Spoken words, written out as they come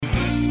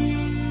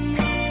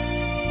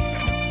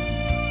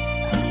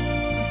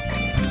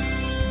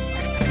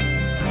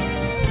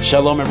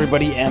Shalom,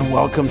 everybody, and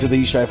welcome to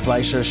the Yishai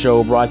Fleisher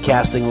Show,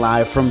 broadcasting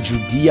live from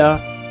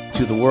Judea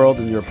to the world,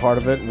 and you're a part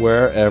of it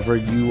wherever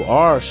you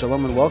are.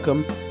 Shalom and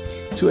welcome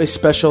to a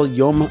special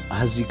Yom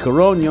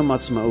HaZikaron, Yom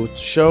Ha'atzmaut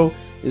show,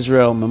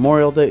 Israel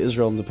Memorial Day,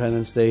 Israel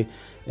Independence Day.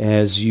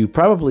 As you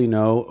probably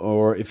know,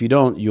 or if you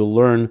don't, you'll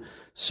learn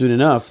soon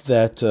enough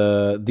that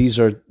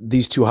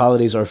these two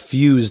holidays are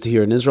fused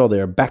here in Israel.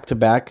 They are back to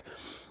back.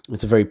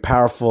 It's a very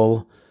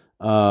powerful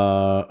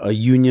a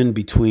union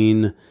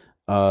between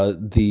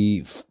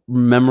the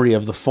memory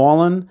of the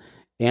fallen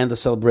and the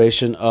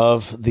celebration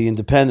of the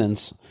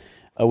independence,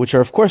 which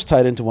are of course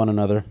tied into one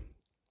another.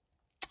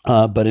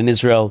 But in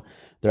Israel,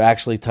 they're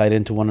actually tied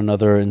into one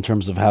another in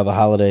terms of how the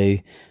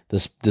holiday,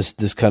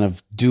 this kind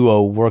of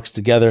duo works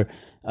together.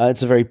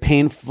 It's a very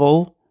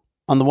painful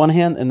on the one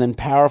hand, and then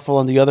powerful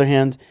on the other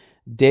hand.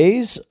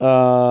 Days,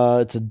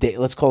 it's a day.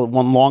 Let's call it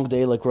one long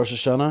day, like Rosh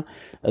Hashanah.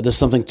 There's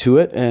something to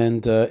it,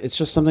 and it's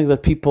just something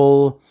that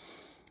people.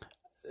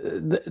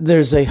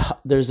 There's a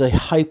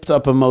hyped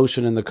up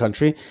emotion in the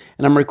country,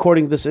 and I'm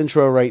recording this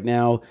intro right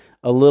now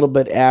a little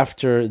bit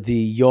after the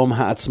Yom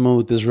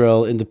Ha'atzmaut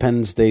Israel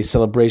Independence Day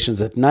celebrations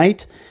at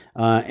night,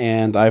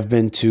 and I've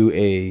been to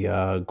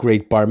a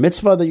great bar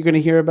mitzvah that you're going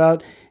to hear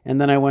about, and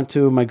then I went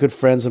to my good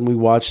friends and we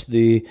watched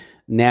the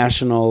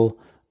national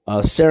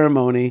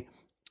ceremony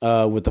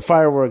with the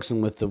fireworks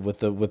and with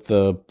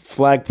the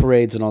flag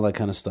parades and all that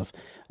kind of stuff.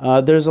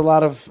 There's a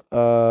lot of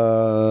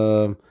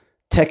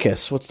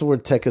tekes. What's the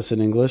word tekes in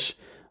English?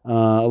 A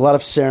lot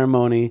of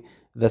ceremony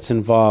that's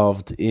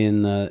involved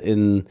in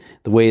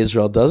the way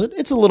Israel does it.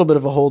 It's a little bit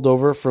of a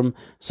holdover from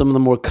some of the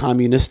more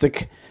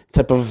communistic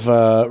type of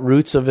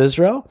roots of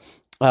Israel,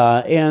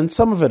 and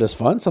some of it is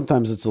fun.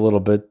 Sometimes it's a little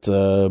bit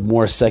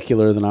more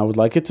secular than I would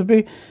like it to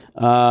be.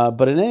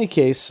 But in any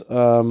case,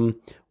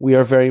 we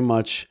are very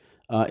much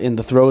in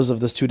the throes of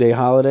this 2-day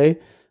holiday.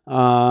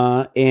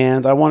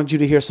 And I wanted you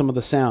to hear some of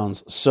the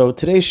sounds. So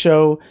today's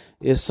show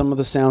is some of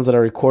the sounds that I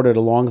recorded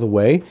along the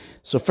way.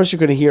 So first you're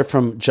going to hear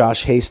from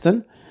Josh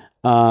Hasten,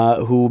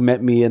 who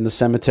met me in the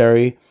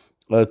cemetery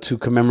to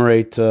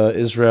commemorate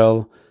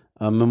Israel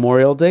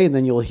Memorial Day. And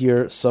then you'll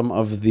hear some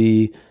of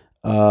the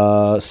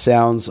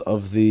sounds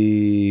of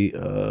the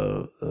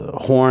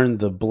horn,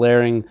 the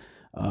blaring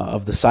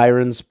of the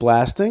sirens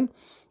blasting.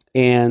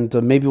 And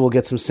maybe we'll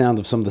get some sound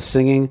of some of the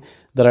singing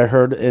that I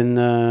heard in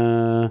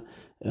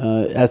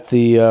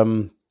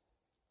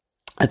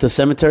at the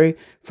cemetery.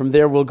 From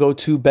there, we'll go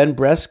to Ben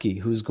Bresky,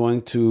 who's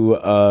going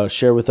to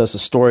share with us a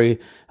story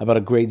about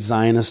a great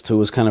Zionist who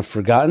was kind of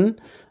forgotten.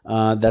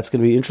 That's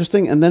going to be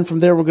interesting. And then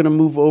from there, we're going to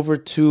move over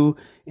to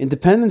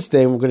Independence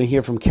Day, and we're going to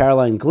hear from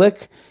Caroline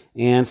Glick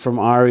and from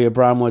Ari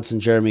Abramowitz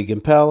and Jeremy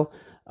Gimpel.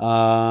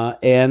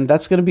 And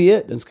that's going to be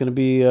it. It's going to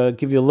be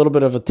give you a little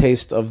bit of a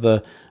taste of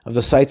the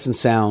sights and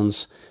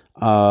sounds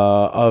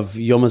of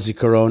Yom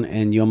HaZikaron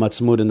and Yom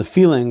Ha'atzmaut and the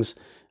feelings.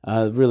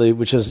 Really,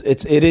 which is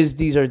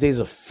these are days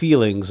of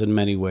feelings in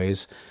many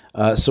ways.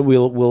 So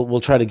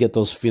we'll try to get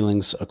those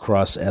feelings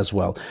across as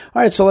well.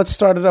 All right, so let's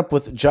start it up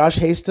with Josh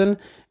Hasten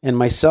and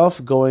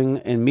myself going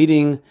and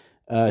meeting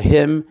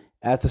him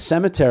at the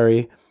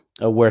cemetery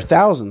where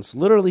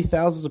literally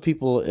thousands of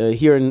people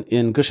here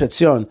in Gush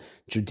Etzion,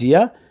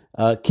 Judea,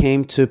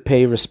 came to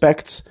pay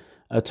respects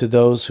to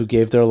those who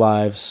gave their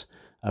lives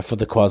for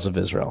the cause of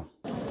Israel.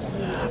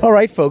 All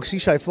right, folks,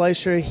 Yishai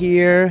Fleisher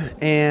here,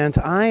 and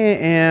I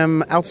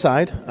am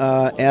outside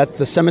at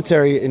the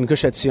cemetery in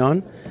Gush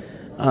Etzion,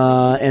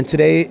 and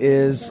today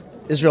is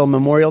Israel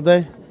Memorial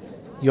Day,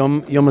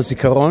 Yom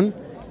HaZikaron,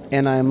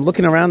 and I'm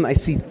looking around, and I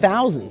see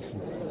thousands.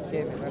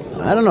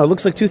 I don't know, it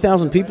looks like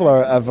 2,000 people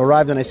have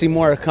arrived, and I see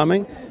more are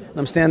coming. And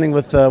I'm standing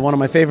with one of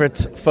my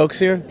favorite folks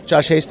here,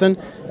 Josh Hasten.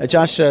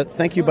 Josh,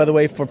 thank you, by the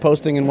way, for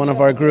posting in one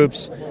of our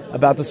groups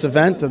about this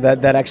event.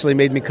 That actually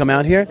made me come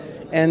out here.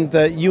 And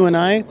you and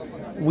I,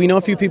 we know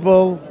a few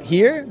people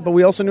here, but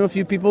we also know a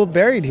few people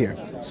buried here.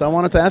 So I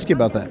wanted to ask you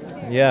about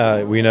that.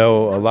 Yeah, we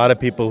know a lot of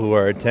people who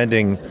are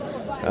attending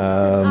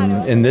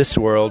in this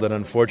world, and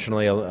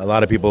unfortunately a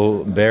lot of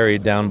people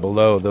buried down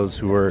below, those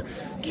who were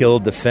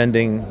killed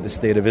defending the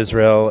state of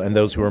Israel and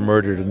those who were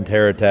murdered in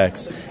terror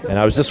attacks. And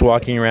I was just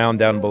walking around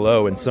down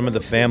below, and some of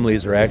the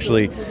families are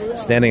actually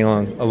standing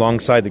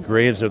alongside the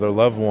graves of their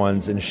loved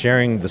ones and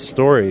sharing the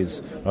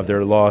stories of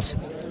their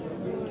lost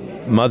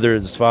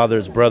mothers,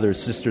 fathers,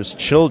 brothers, sisters,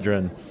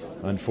 children,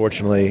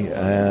 unfortunately.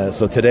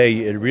 So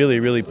today it really,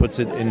 really puts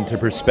it into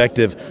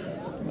perspective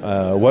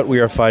what we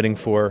are fighting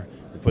for.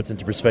 It puts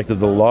into perspective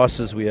the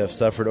losses we have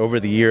suffered over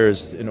the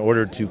years in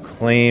order to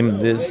claim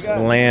this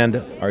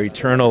land, our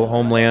eternal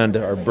homeland,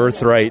 our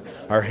birthright,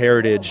 our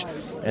heritage,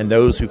 and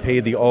those who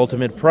paid the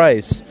ultimate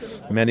price,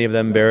 many of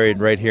them buried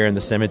right here in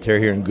the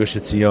cemetery here in Gush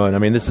Etzion. I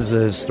mean, this is a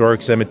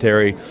historic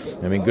cemetery.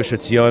 I mean, Gush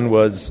Etzion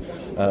was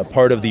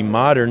part of the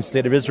modern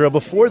state of Israel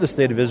before the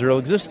state of Israel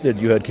existed.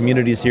 You had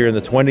communities here in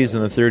the 20s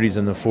and the 30s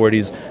and the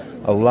 40s.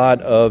 A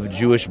lot of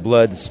Jewish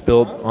blood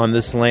spilt on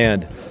this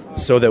land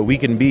so that we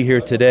can be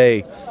here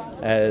today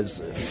as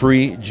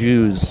free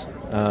Jews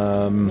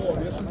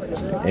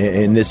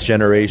in this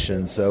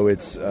generation. So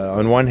it's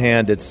on one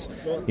hand, it's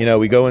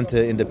we go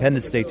into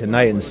Independence Day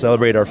tonight and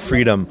celebrate our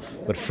freedom,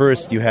 but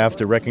first you have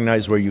to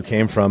recognize where you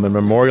came from, and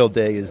Memorial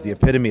Day is the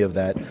epitome of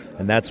that,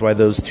 and that's why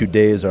those 2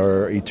 days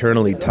are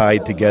eternally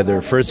tied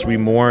together. First we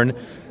mourn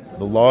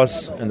the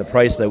loss and the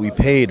price that we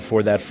paid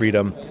for that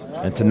freedom,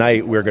 and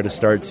tonight we're going to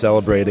start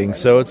celebrating.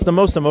 So it's the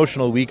most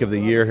emotional week of the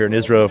year here in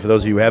Israel. For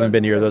those of you who haven't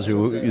been here, those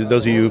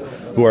of you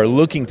who are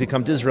looking to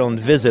come to Israel and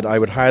visit, I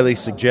would highly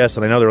suggest,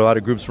 and I know there are a lot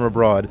of groups from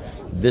abroad,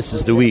 this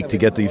is the week to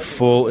get the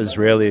full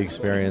Israeli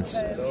experience.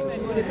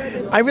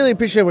 I really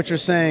appreciate what you're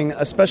saying,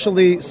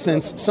 especially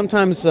since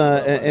sometimes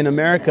in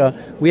America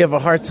we have a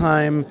hard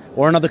time,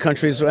 or in other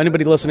countries, or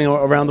anybody listening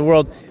around the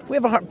world,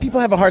 people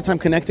have a hard time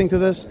connecting to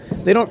this.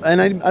 They don't, and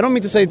I don't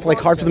mean to say it's like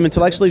hard for them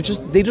intellectually.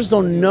 They just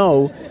don't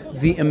know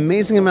the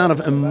amazing amount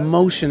of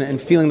emotion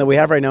and feeling that we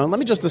have right now. And let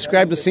me just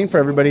describe the scene for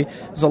everybody.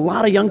 There's a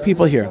lot of young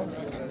people here.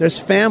 There's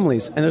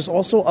families, and there's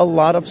also a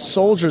lot of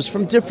soldiers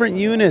from different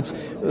units.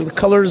 The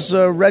colors,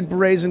 red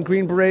berets and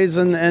green berets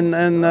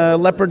and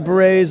leopard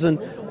berets and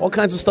all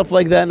kinds of stuff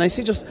like that. And I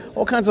see just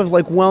all kinds of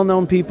like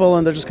well-known people,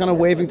 and they're just kind of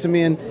waving to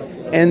me. And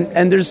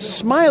there's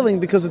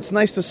smiling because it's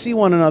nice to see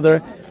one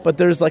another, but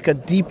there's like a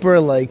deeper,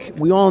 like,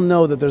 we all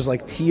know that there's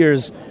like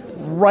tears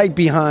right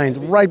behind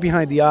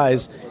the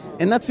eyes.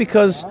 And that's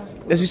because,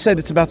 as you said,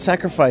 it's about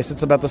sacrifice.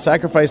 It's about the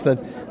sacrifice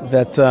that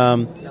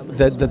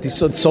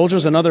these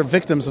soldiers and other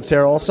victims of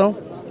terror also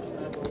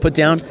put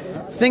down.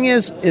 Thing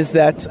is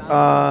that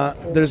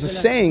there's a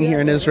saying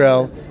here in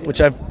Israel, which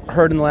I've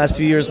heard in the last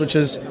few years, which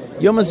is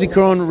Yom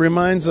HaZikaron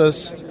reminds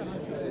us.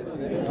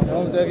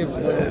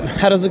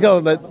 How does it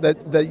go?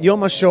 That Yom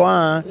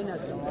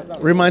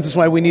HaShoah reminds us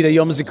why we need a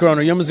Yom HaZikaron,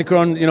 or Yom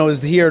HaZikaron,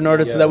 is here in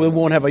order so that we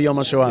won't have a Yom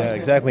HaShoah. Yeah,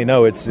 exactly.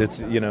 No, it's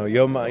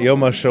Yom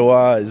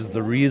HaShoah is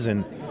the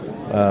reason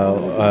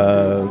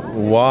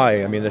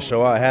why. I mean, the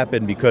Shoah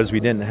happened because we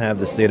didn't have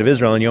the state of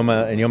Israel, and Yom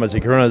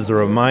HaZikaron is the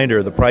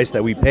reminder, the price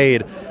that we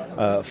paid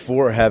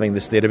for having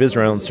the state of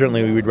Israel. And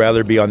certainly we would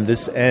rather be on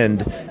this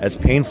end, as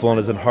painful and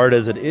as hard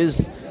as it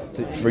is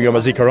for Yom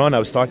HaZikaron. I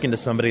was talking to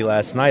somebody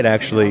last night,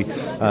 actually.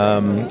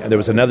 There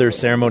was another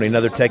ceremony,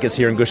 another tekes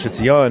here in Gush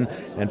Etzion,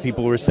 and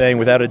people were saying,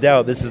 without a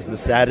doubt, this is the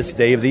saddest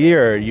day of the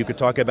year. You could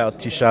talk about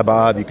Tisha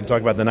B'Av, you can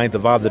talk about the 9th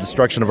of Av, the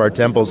destruction of our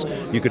temples.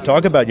 You could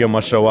talk about Yom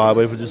HaShoah,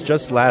 but it was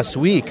just last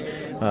week.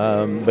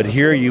 But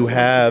here you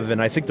have, and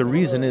I think the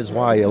reason is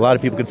why a lot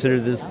of people consider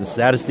this the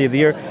saddest day of the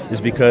year is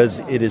because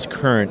it is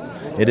current.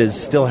 It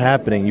is still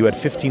happening. You had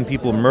 15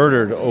 people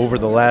murdered over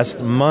the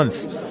last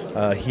month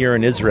here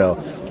in Israel.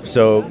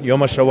 So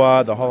Yom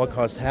HaShoah, the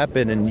Holocaust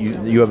happened, and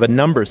you have a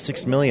number,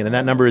 6 million, and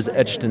that number is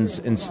etched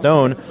in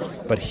stone.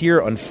 But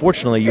here,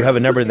 unfortunately, you have a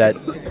number that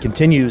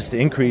continues to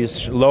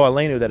increase, lo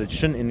aleinu, that it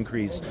shouldn't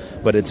increase,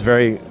 but it's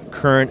very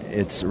current,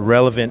 it's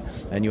relevant,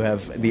 and you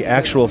have the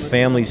actual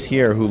families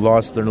here who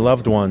lost their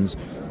loved ones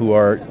who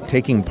are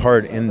taking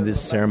part in this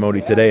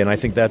ceremony today. And I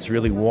think that's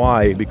really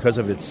why, because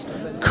of its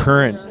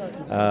currentness,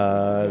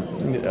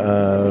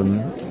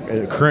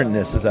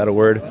 is that a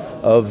word,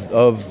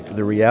 of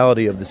the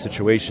reality of the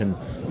situation,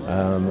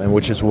 and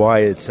which is why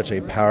it's such a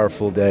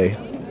powerful day.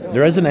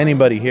 There isn't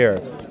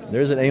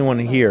anyone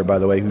here, by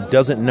the way, who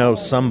doesn't know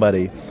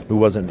somebody who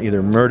wasn't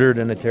either murdered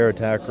in a terror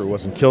attack or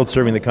wasn't killed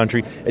serving the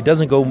country. It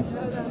doesn't go,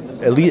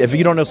 at least if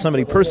you don't know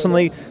somebody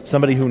personally,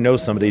 somebody who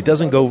knows somebody. It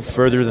doesn't go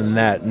further than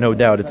that, no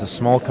doubt. It's a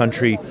small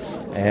country,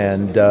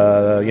 and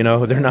there are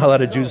not a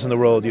lot of Jews in the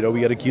world.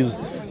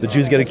 The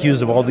Jews get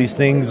accused of all these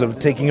things, of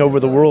taking over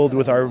the world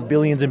with our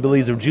billions and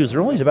billions of Jews. There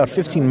are only about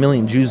 15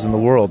 million Jews in the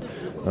world.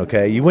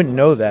 Okay, you wouldn't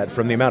know that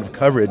from the amount of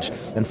coverage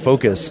and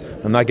focus,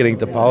 I'm not getting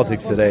into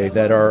politics today,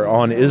 that are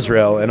on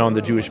Israel and on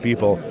the Jewish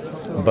people.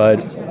 But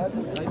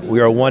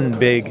we are one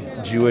big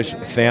Jewish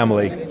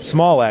family,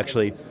 small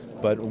actually,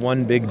 but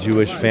one big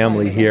Jewish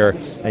family here.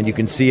 And you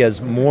can see as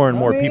more and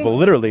more people,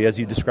 literally, as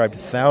you described,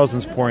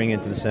 thousands pouring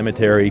into the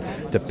cemetery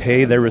to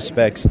pay their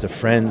respects to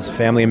friends,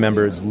 family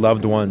members,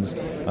 loved ones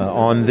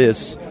on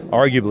this,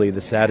 arguably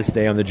the saddest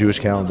day on the Jewish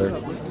calendar.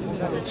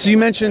 So you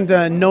mentioned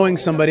knowing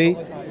somebody.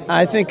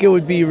 I think it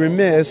would be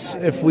remiss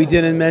if we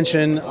didn't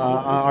mention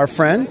our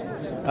friend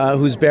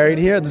who's buried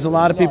here. There's a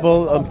lot of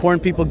people,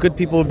 important people, good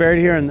people who are buried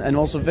here, and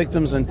also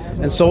victims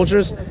and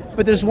soldiers.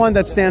 But there's one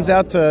that stands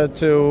out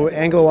to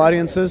Anglo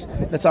audiences.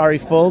 That's Ari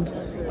Fuld.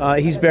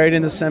 He's buried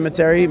in the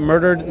cemetery,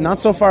 murdered not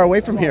so far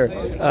away from here,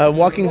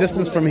 walking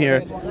distance from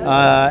here,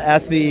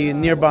 at the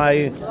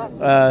nearby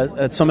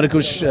Tzomet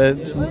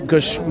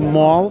Gush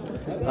Mall.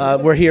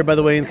 We're here, by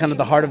the way, in kind of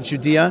the heart of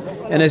Judea.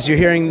 And as you're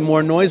hearing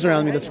more noise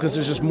around me, that's because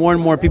there's just more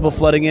and more people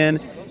flooding in.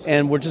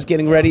 And we're just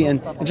getting ready.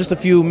 And in just a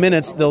few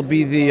minutes, there'll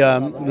be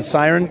the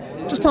siren.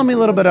 Just tell me a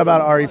little bit about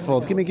Ari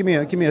Fuld. Give me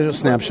a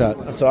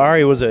snapshot. So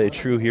Ari was a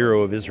true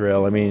hero of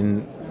Israel. I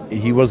mean,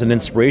 he was an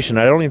inspiration.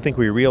 I don't even think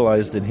we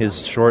realized in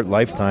his short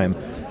lifetime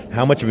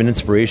how much of an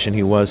inspiration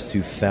he was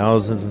to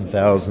thousands and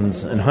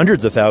thousands and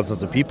hundreds of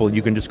thousands of people.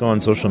 You can just go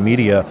on social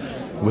media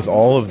with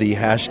all of the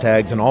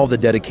hashtags and all the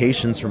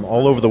dedications from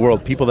all over the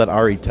world, people that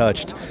Ari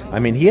touched. I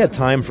mean, he had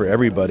time for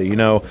everybody. You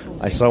know,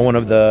 I saw one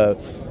of the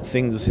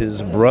things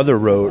his brother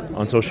wrote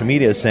on social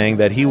media saying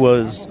that he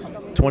was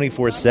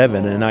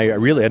 24/7, and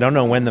I don't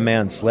know when the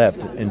man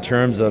slept in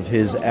terms of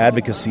his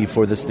advocacy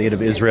for the state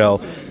of Israel,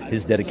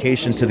 his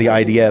dedication to the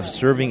IDF,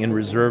 serving in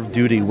reserve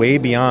duty way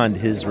beyond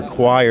his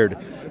required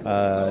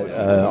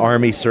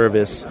army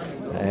service.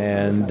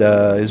 And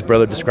his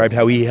brother described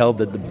how he held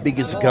the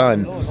biggest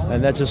gun.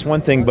 And that's just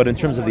one thing, but in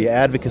terms of the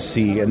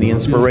advocacy and the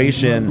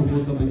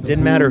inspiration, it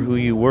didn't matter who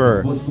you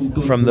were,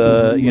 from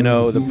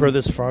the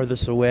furthest,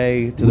 farthest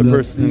away to the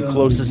person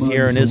closest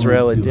here in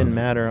Israel. It didn't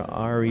matter.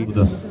 Ari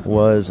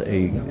was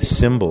a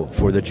symbol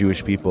for the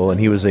Jewish people, and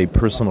he was a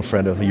personal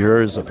friend of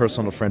yours, a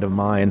personal friend of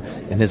mine,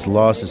 and his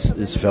loss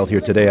is felt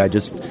here today. I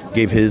just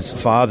gave his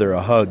father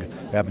a hug.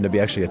 Happened to be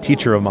actually a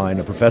teacher of mine,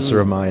 a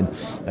professor of mine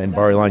in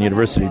Bar Ilan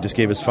University. Just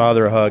gave his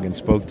father a hug and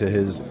spoke to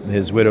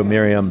his widow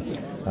Miriam.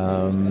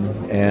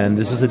 And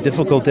this is a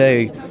difficult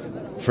day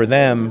for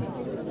them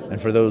and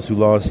for those who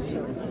lost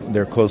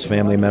their close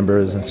family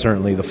members, and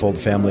certainly the Fold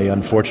family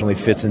unfortunately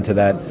fits into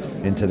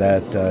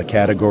that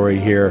category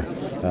here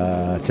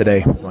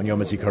today on Yom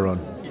HaZikaron.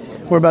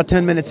 We're about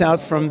 10 minutes out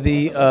from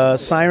the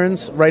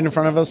sirens. Right in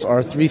front of us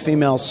are 3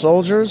 female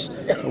soldiers,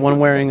 one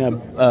wearing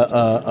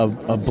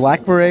a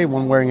black beret,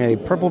 one wearing a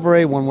purple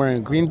beret, one wearing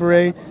a green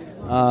beret.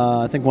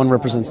 I think one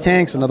represents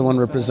tanks, another one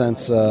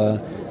represents the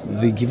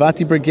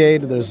Givati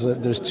Brigade.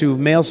 There's 2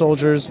 male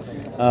soldiers,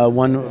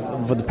 one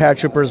for the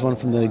paratroopers, one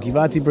from the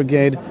Givati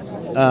Brigade.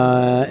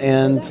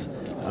 And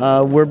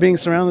we're being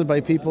surrounded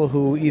by people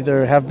who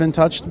either have been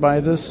touched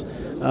by this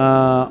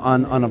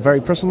on a very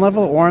personal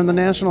level or on the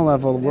national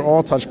level. We're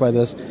all touched by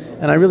this.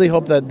 And I really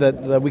hope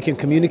that we can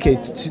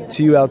communicate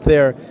to you out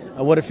there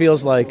what it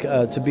feels like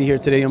to be here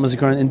today, Yom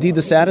HaZikaron. Indeed,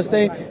 the saddest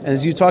day. And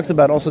as you talked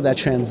about, also that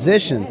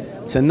transition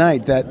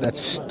tonight, that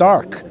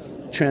stark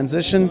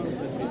transition,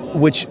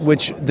 which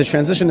the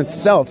transition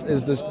itself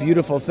is this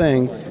beautiful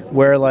thing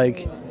where,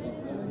 like,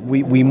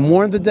 we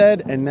mourn the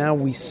dead, and now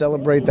we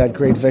celebrate that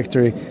great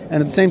victory. And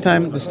at the same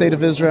time, the State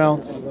of Israel,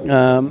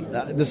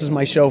 this is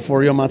my show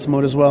for Yom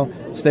Ha'atzmaut as well.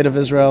 The State of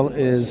Israel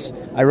is,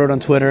 I wrote on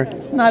Twitter,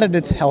 not at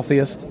its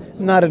healthiest,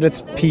 not at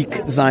its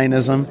peak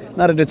Zionism,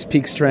 not at its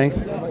peak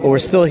strength, but we're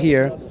still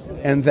here.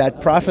 And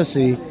that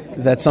prophecy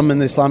that some in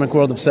the Islamic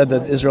world have said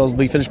that Israel will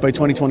be finished by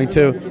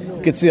 2022,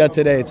 you can see that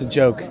today. It's a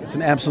joke. It's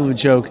an absolute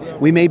joke.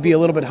 We may be a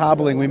little bit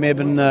hobbling. We may have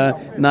been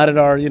not at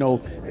our,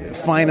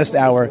 finest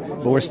hour,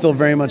 but we're still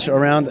very much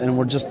around, and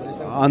we're just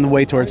on the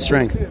way towards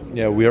strength.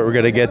 Yeah, we're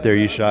going to get there,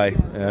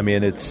 Yishai. I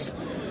mean, it's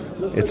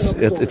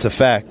a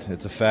fact.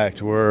 It's a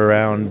fact. We're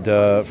around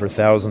for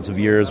thousands of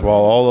years. While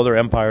all other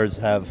empires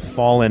have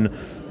fallen,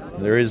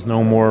 there is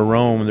no more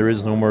Rome. There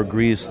is no more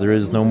Greece. There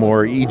is no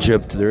more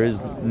Egypt.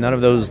 None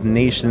of those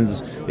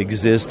nations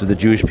exist. The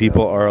Jewish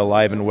people are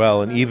alive and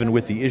well, and even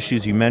with the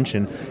issues you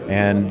mentioned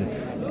and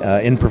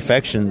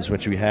imperfections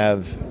which we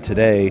have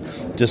today,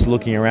 just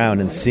looking around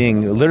and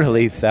seeing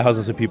literally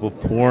thousands of people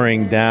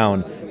pouring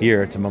down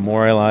here to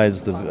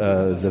memorialize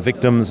the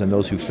victims and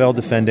those who fell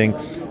defending.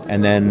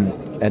 And then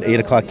at 8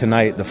 o'clock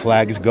tonight, the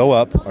flags go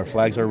up, our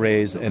flags are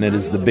raised, and it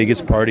is the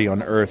biggest party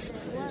on earth.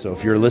 So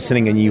if you're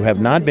listening and you have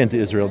not been to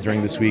Israel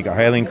during this week, I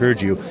highly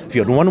encourage you, if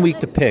you had 1 week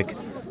to pick,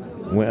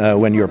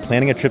 when you're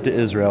planning a trip to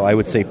Israel, I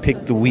would say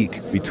pick the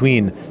week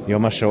between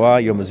Yom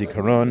HaShoah, Yom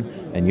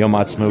HaZikaron, and Yom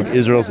Ha'atzmaut,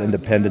 Israel's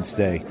Independence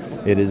Day.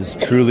 It is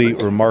truly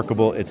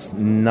remarkable. It's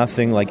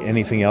nothing like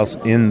anything else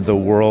in the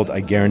world. I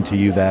guarantee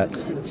you that.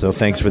 So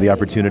thanks for the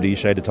opportunity,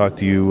 Yishai, to talk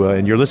to you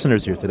and your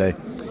listeners here today.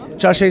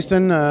 Josh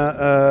Hasten,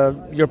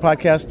 your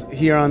podcast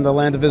here on the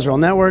Land of Israel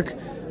Network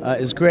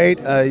is great.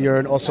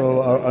 You're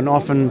also an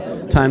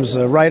oftentimes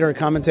writer,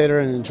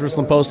 commentator in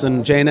Jerusalem Post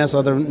and JNS,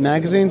 other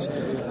magazines,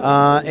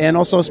 and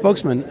also a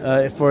spokesman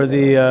for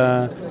the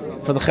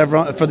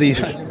Chevron,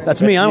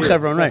 that's me, I'm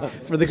Chevron, right,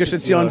 for the Gush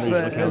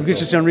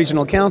Etzion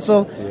Regional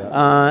Council.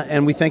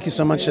 And we thank you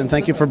so much, and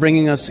thank you for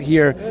bringing us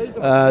here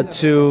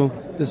to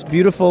this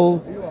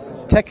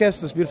beautiful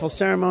tekes, this beautiful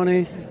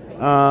ceremony,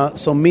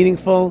 so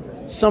meaningful.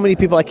 So many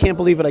people, I can't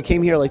believe it. I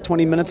came here like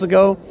 20 minutes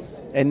ago,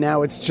 and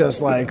now it's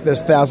just like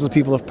there's thousands of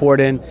people have poured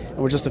in, and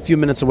we're just a few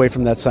minutes away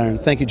from that siren.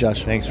 Thank you,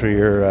 Josh. Thanks for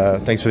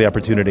the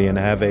opportunity, and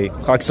have a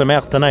Chag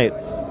Sameach tonight.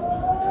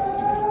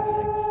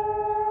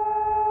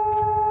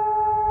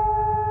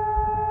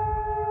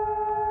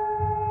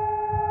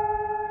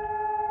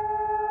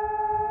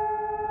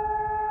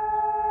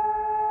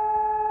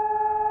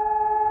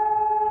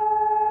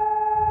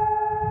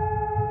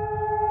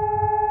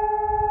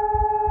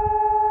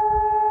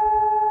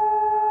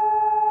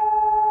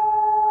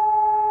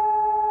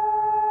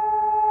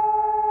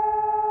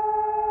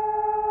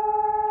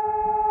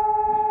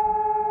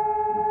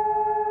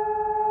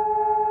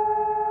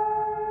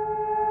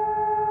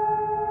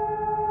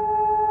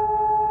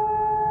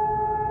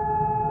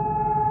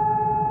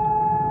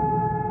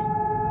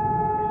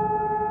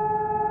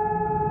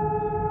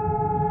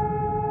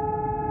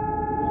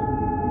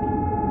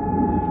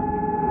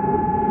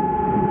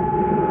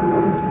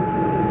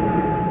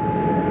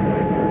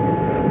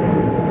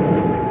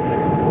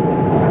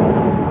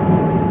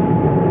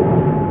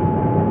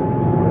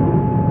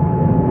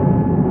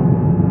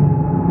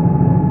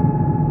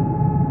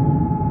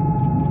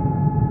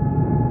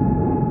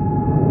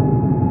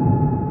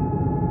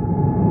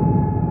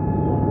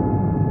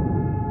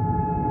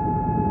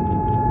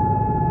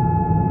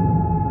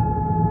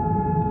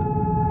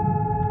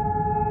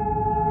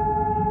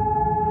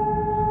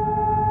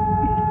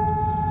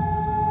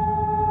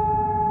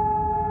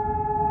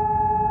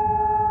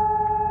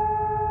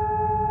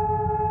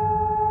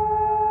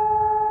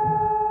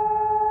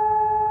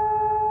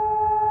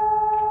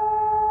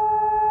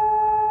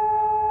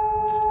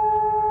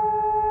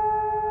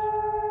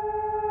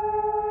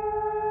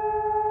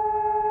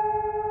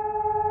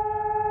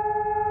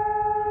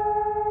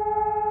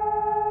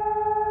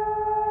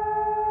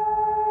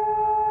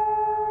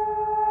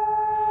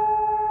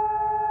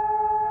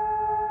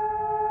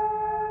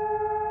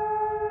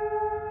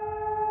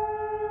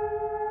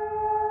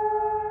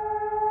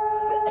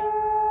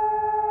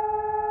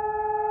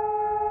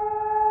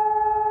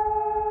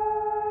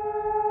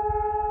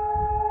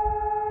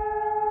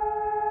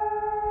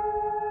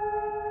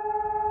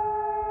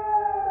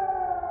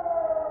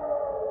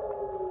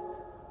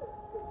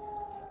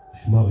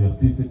 שמע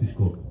ויחטיף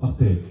ותשקוט.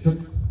 אחתן, שק.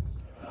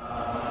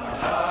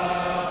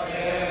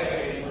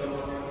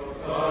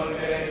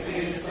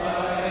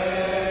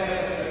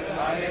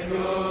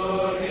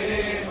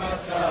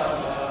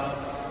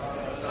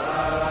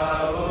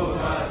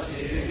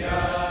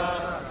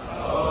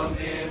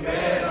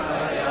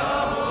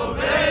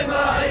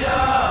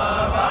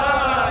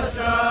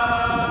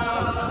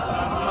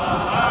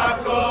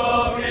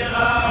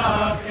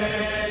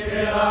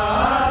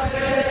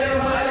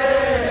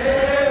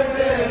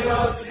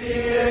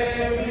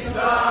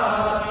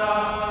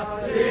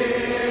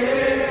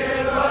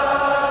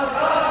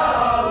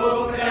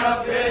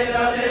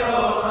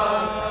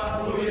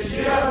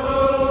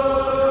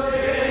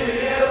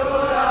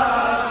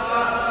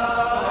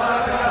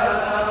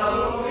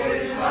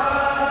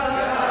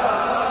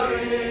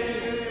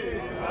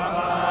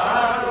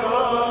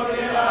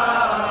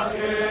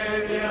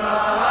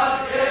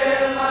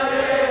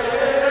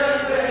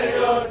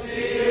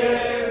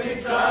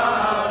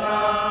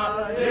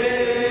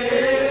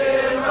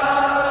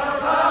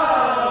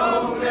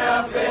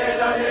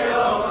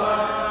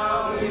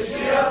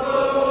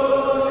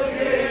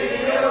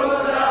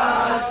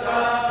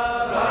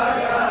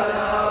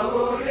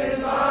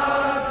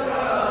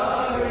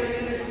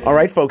 All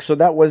right, folks, so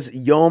that was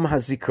Yom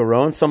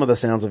HaZikaron, some of the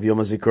sounds of Yom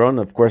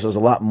HaZikaron. Of course, there's a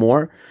lot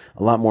more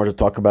to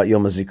talk about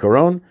Yom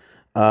HaZikaron,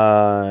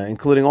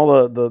 including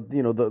all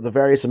the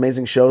various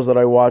amazing shows that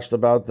I watched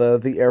about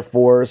the Air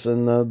Force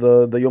and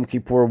the Yom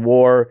Kippur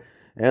War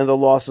and the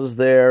losses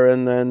there,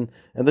 and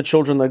the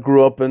children that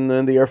grew up in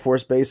the Air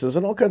Force bases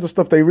and all kinds of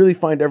stuff. They really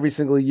find every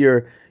single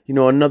year,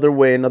 another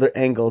way, another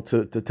angle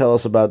to tell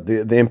us about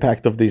the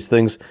impact of these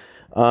things.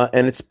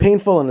 And it's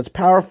painful and it's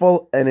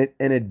powerful and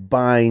it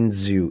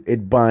binds you.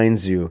 It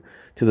binds you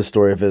to the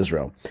story of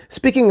Israel.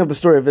 Speaking of the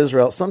story of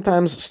Israel,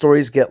 sometimes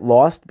stories get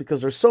lost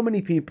because there's so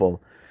many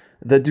people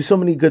that do so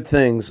many good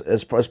things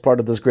as part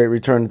of this great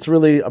return. It's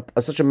really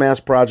such a mass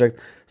project.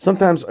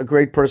 Sometimes a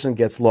great person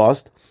gets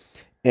lost.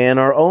 And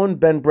our own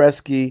Ben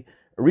Bresky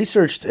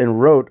researched and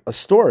wrote a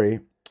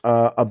story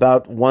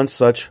about one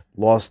such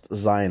lost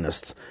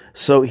Zionists.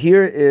 So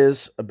here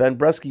is Ben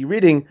Bresky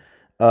reading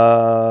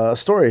a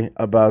story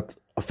about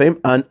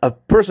a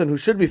person who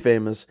should be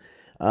famous,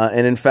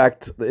 and in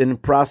fact, in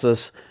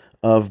process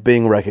of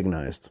being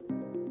recognized.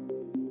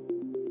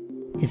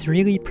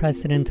 Israeli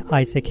President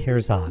Isaac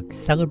Herzog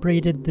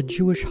celebrated the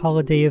Jewish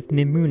holiday of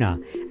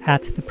Mimuna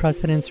at the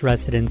president's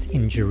residence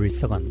in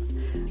Jerusalem.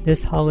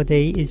 This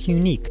holiday is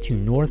unique to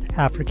North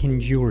African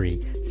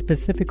Jewry,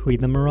 specifically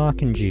the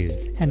Moroccan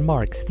Jews, and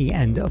marks the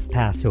end of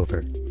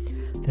Passover.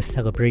 The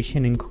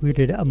celebration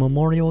included a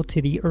memorial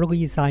to the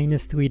early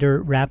Zionist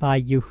leader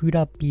Rabbi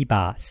Yehuda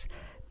Bibas,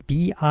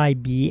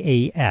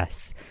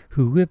 B-I-B-A-S,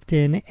 who lived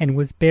in and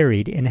was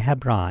buried in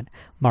Hebron,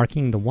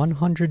 marking the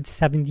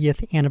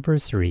 170th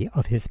anniversary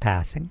of his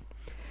passing.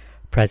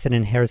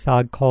 President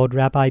Herzog called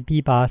Rabbi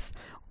Bibas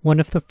one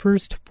of the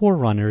first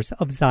forerunners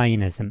of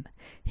Zionism.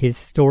 His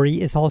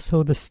story is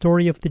also the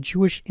story of the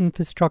Jewish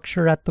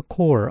infrastructure at the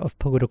core of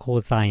political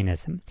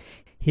Zionism.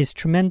 His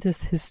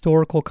tremendous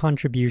historical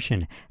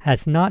contribution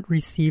has not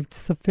received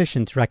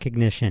sufficient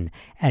recognition,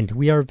 and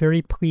we are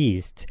very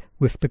pleased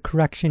with the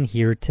correction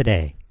here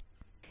today.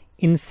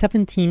 In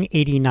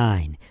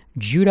 1789,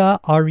 Judah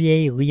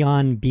Aryeh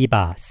Leon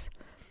Bibas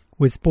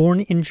was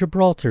born in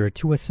Gibraltar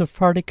to a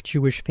Sephardic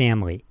Jewish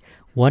family.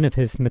 One of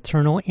his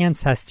maternal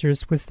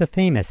ancestors was the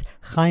famous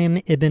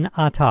Chaim ibn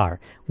Attar,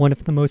 one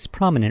of the most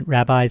prominent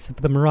rabbis of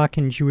the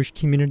Moroccan Jewish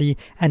community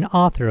and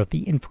author of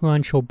the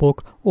influential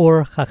book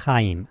Or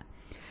HaChaim.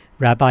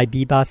 Rabbi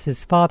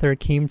Bibas's father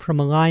came from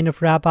a line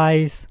of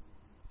rabbis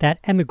that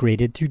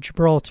emigrated to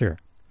Gibraltar.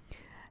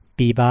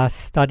 Bibas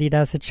studied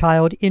as a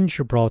child in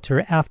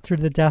Gibraltar. After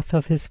the death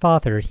of his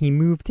father, he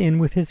moved in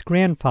with his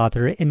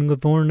grandfather in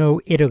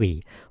Livorno,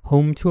 Italy,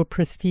 home to a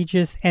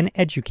prestigious and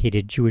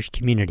educated Jewish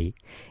community.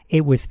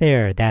 It was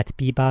there that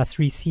Bibas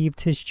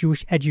received his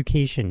Jewish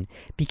education,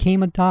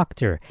 became a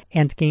doctor,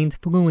 and gained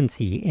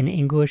fluency in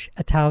English,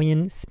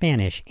 Italian,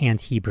 Spanish, and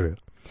Hebrew.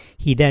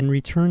 He then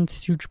returned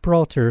to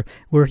Gibraltar,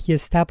 where he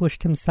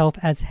established himself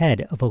as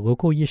head of a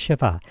local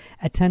yeshiva,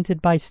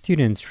 attended by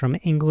students from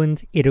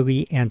England,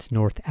 Italy, and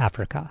North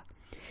Africa.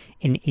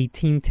 In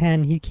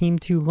 1810, he came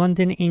to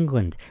London,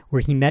 England,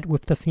 where he met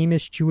with the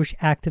famous Jewish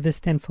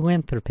activist and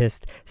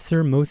philanthropist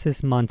Sir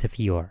Moses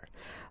Montefiore.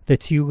 The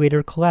two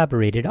later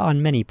collaborated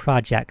on many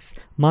projects,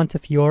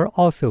 Montefiore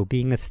also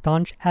being a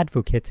staunch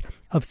advocate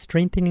of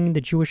strengthening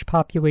the Jewish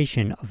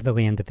population of the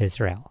land of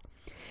Israel.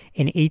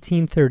 In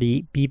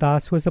 1830,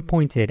 Bibas was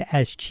appointed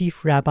as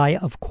chief rabbi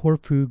of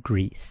Corfu,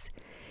 Greece.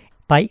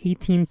 By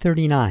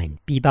 1839,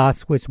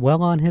 Bibas was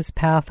well on his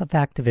path of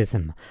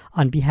activism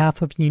on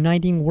behalf of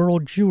uniting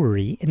world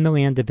Jewry in the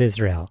land of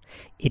Israel.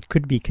 It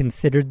could be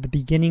considered the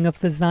beginning of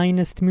the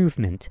Zionist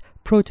movement,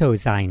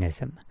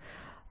 Proto-Zionism.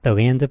 The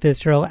land of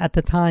Israel at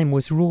the time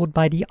was ruled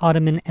by the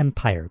Ottoman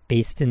Empire,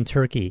 based in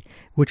Turkey,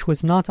 which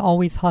was not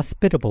always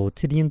hospitable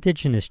to the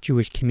indigenous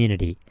Jewish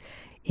community.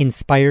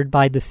 Inspired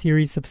by the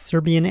series of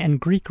Serbian and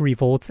Greek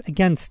revolts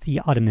against the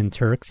Ottoman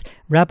Turks,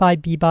 Rabbi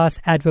Bibas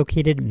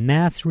advocated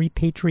mass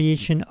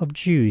repatriation of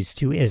Jews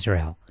to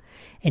Israel.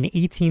 In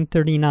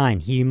 1839,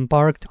 he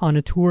embarked on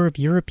a tour of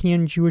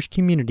European Jewish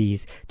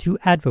communities to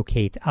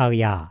advocate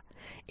Aliyah.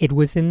 It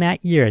was in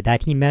that year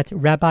that he met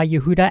Rabbi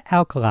Yehuda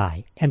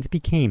Alkali and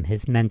became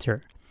his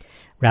mentor.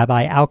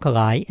 Rabbi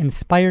Alkali,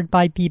 inspired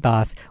by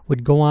Bibas,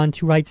 would go on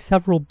to write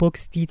several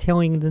books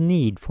detailing the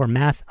need for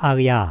mass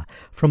aliyah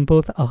from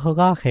both a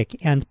halachic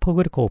and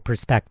political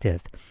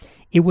perspective.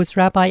 It was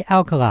Rabbi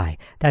Alkali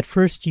that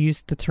first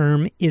used the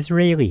term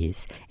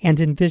Israelis and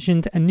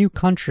envisioned a new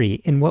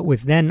country in what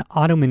was then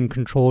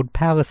Ottoman-controlled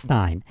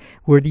Palestine,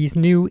 where these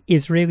new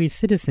Israeli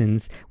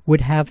citizens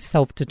would have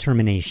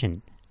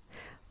self-determination.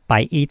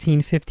 By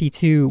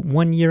 1852,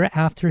 1 year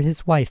after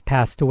his wife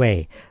passed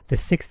away, the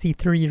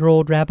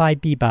 63-year-old Rabbi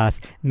Bibas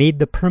made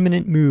the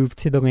permanent move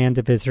to the land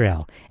of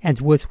Israel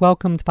and was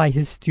welcomed by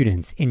his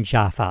students in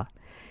Jaffa.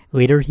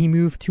 Later he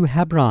moved to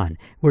Hebron,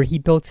 where he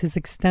built his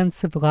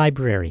extensive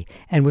library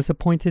and was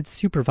appointed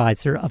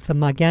supervisor of the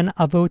Magen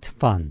Avot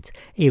Fund,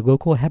 a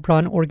local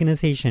Hebron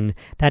organization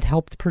that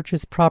helped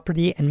purchase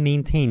property and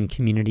maintain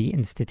community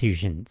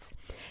institutions.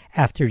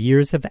 After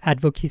years of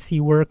advocacy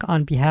work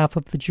on behalf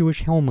of the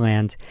Jewish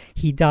homeland,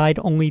 he died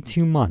only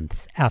 2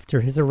 months after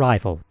his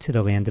arrival to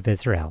the land of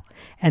Israel,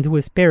 and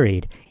was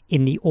buried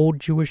in the Old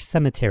Jewish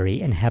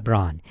Cemetery in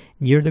Hebron,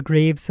 near the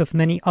graves of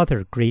many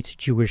other great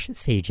Jewish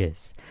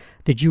sages.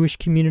 The Jewish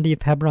community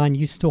of Hebron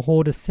used to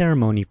hold a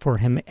ceremony for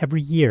him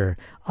every year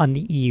on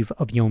the eve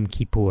of Yom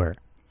Kippur.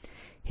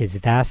 His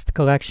vast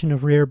collection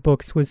of rare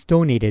books was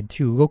donated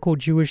to local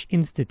Jewish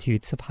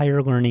institutes of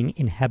higher learning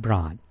in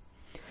Hebron.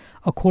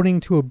 According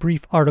to a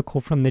brief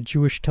article from the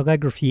Jewish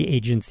Telegraphy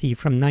Agency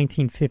from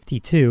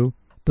 1952,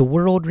 the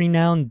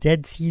world-renowned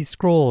Dead Sea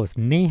Scrolls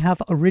may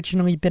have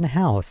originally been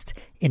housed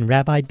in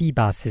Rabbi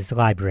Bibas's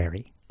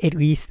library. At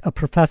least a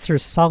Professor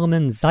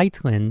Solomon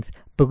Zeitlund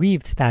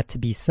believed that to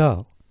be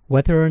so.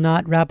 Whether or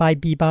not Rabbi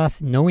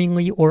Bibas,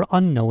 knowingly or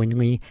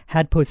unknowingly,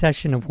 had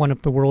possession of one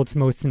of the world's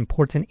most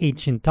important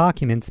ancient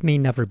documents may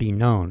never be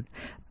known.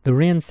 The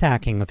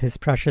ransacking of his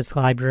precious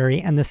library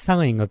and the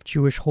selling of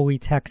Jewish holy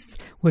texts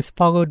was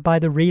followed by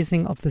the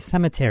razing of the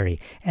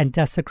cemetery and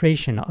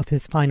desecration of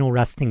his final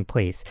resting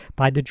place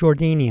by the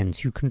Jordanians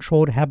who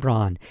controlled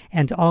Hebron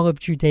and all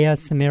of Judea,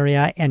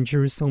 Samaria, and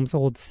Jerusalem's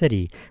Old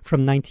City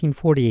from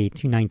 1948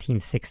 to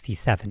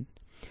 1967.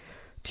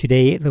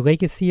 Today, the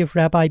legacy of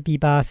Rabbi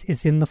Bibas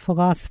is in the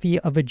philosophy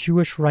of a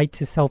Jewish right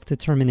to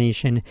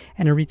self-determination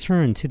and a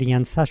return to the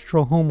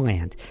ancestral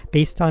homeland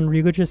based on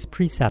religious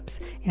precepts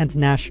and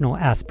national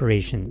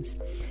aspirations.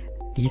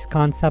 These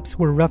concepts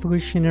were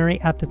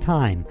revolutionary at the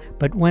time,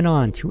 but went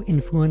on to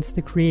influence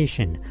the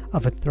creation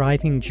of a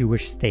thriving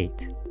Jewish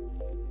state.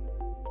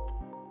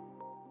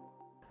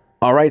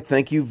 All right,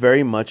 thank you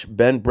very much,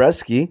 Ben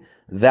Bresky.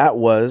 That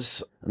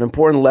was an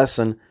important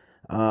lesson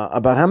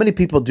about how many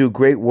people do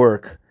great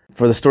work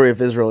for the story of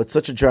Israel. It's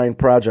such a giant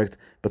project,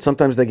 but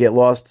sometimes they get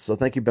lost. So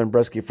thank you, Ben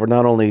Bresky, for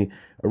not only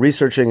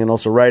researching and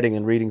also writing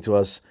and reading to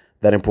us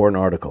that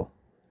important article.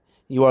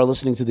 You are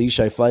listening to the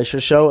Yishai Fleisher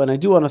Show, and I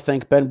do want to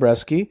thank Ben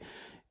Bresky,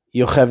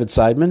 Yocheved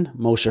Seidman,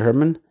 Moshe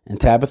Herman, and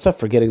Tabitha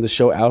for getting the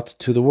show out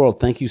to the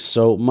world. Thank you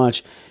so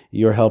much.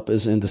 Your help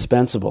is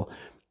indispensable.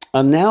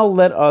 Now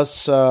let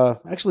us,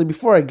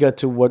 before I get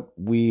to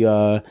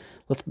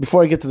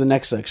before I get to the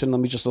next section, let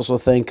me just also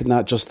thank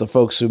not just the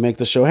folks who make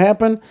the show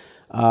happen,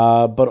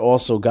 but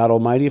also God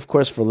Almighty, of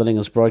course, for letting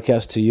us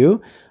broadcast to you,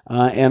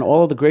 and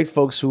all of the great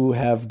folks who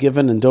have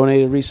given and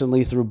donated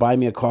recently through Buy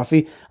Me a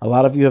Coffee. A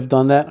lot of you have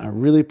done that. I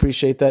really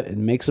appreciate that. It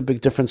makes a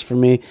big difference for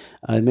me.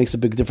 It makes a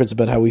big difference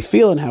about how we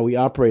feel and how we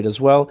operate as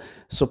well.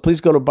 So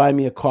please go to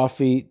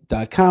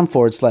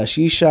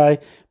buymeacoffee.com/Yishai.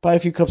 Buy a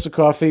few cups of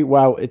coffee.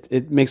 Wow,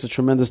 it makes a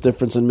tremendous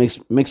difference and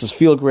makes us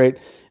feel great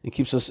and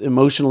keeps us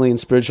emotionally and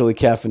spiritually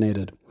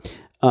caffeinated.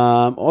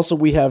 Also,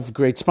 we have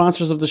great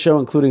sponsors of the show,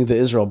 including the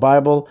Israel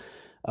Bible.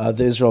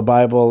 The Israel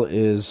Bible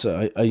is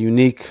a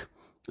unique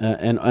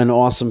and an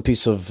awesome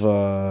piece of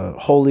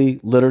holy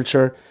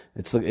literature.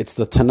 It's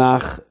the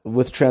Tanakh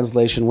with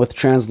translation, with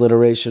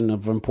transliteration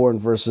of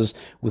important verses,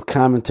 with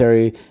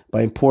commentary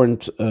by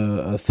important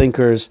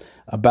thinkers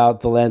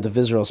about the land of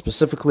Israel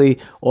specifically,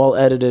 all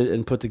edited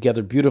and put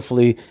together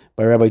beautifully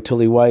by Rabbi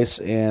Tully Weiss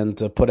and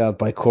put out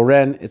by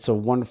Koren. It's a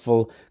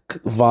wonderful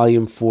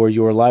volume for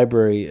your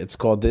library. It's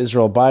called the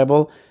Israel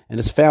Bible, and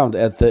it's found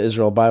at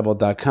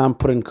theisraelbible.com.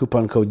 Put in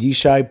coupon code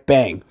Yishai,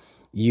 bang,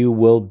 you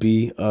will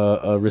be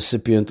a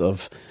recipient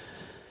of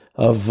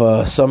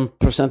some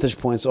percentage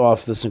points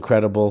off this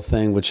incredible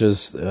thing, which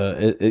is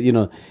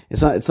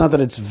it's not that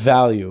it's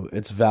value,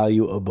 it's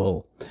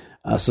valuable.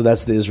 So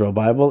that's the Israel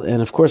Bible,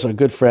 and of course our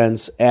good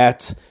friends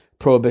at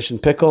Prohibition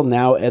Pickle,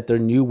 now at their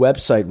new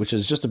website, which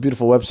is just a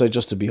beautiful website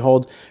just to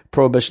behold,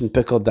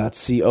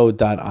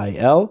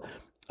 prohibitionpickle.co.il.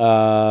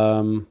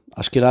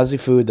 Ashkenazi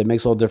food that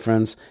makes all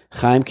difference.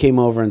 Chaim came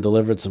over and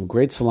delivered some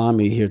great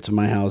salami here to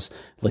my house,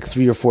 like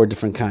 3 or 4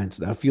 different kinds.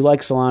 Now, if you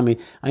like salami,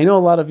 I know a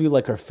lot of you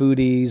are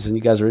foodies and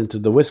you guys are into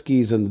the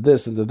whiskeys and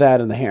this and the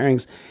that and the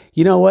herrings.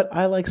 You know what?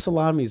 I like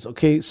salamis,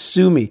 okay?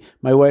 Sue me.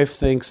 My wife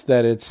thinks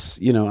that it's,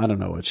 I don't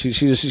know what.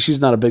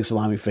 She's not a big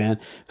salami fan,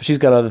 but she's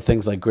got other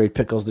things like great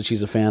pickles that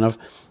she's a fan of.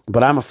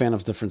 But I'm a fan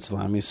of different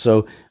salamis.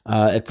 So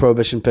at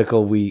Prohibition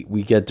Pickle,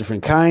 we get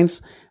different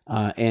kinds.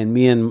 And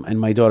me and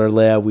my daughter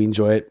Leah, we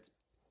enjoy it.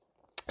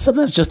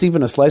 Sometimes just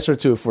even a slice or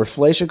two. If we're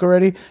Fleishik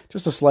already,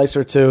 just a slice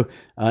or two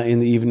in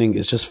the evening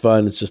is just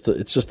fun. It's just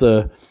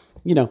a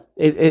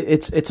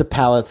it's a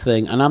palate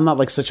thing. And I'm not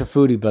like such a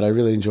foodie, but I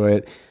really enjoy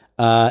it.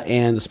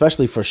 And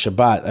especially for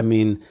Shabbat. I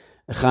mean,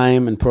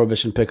 Chaim and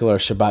Prohibition Pickle are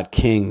Shabbat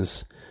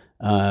kings,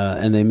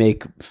 and they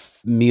make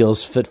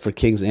meals fit for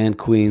kings and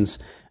queens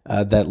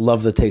that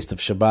love the taste of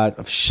Shabbat,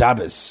 of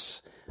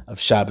Shabbos.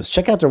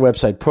 Check out their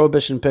website,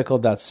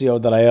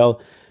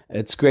 prohibitionpickle.co.il.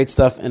 It's great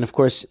stuff, and of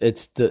course,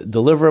 it's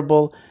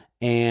deliverable,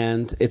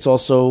 and it's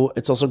also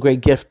a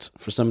great gift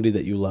for somebody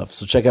that you love.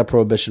 So check out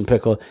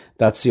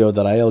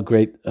prohibitionpickle.co.il.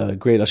 Great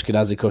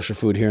Ashkenazi kosher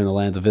food here in the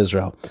land of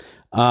Israel.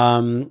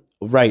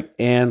 Right,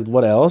 and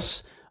what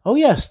else? Oh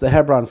yes, the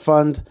Hebron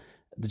Fund.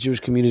 The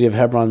Jewish community of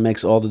Hebron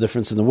makes all the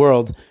difference in the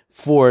world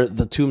for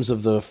the tombs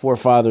of the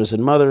forefathers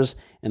and mothers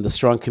and the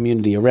strong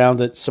community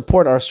around it.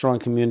 Support our strong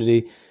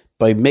community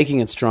by making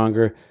it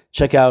stronger.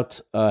 Check out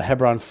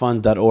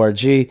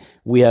hebronfund.org.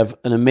 We have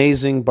an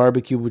amazing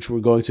barbecue, which we're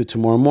going to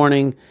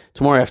tomorrow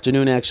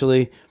afternoon,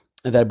 actually.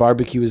 And that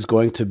barbecue is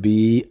going to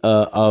be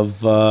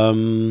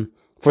for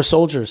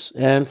soldiers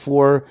and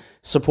for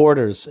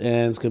supporters.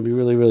 And it's going to be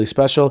really, really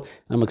special.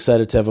 I'm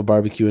excited to have a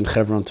barbecue in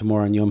Hebron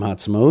tomorrow on Yom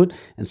HaAtzmaut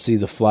and see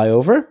the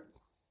flyover.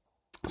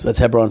 So that's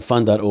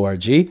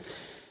hebronfund.org.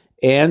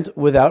 And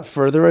without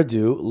further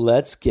ado,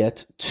 let's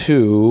get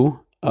to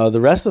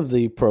the rest of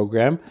the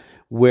program,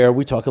 where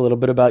we talk a little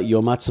bit about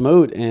Yom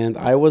HaAtzmaut. And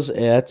I was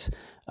at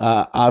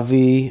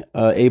Avi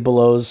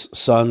Abelow's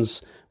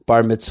son's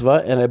bar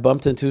mitzvah, and I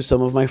bumped into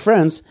some of my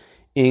friends,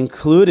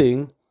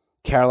 including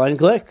Caroline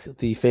Glick,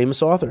 the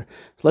famous author.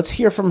 So let's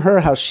hear from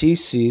her how she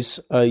sees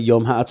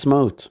Yom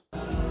HaAtzmaut.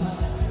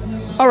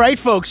 All right,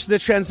 folks, the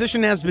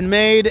transition has been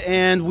made,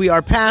 and we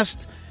are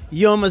past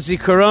Yom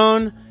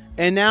HaZikaron,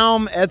 and now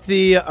I'm at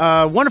the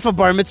wonderful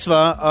bar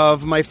mitzvah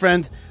of my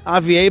friend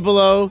Avi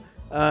Abelow.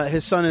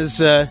 His son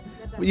is...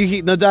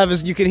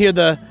 Nadav, you can hear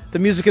the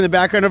music in the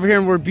background over here,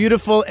 and we're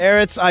beautiful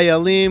Eretz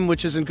Ayalim,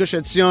 which is in Gush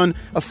Etzion,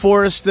 a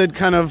forested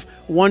kind of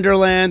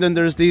wonderland, and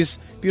there's these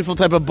beautiful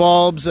type of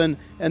bulbs, and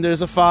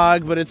there's a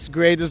fog, but it's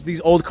great. There's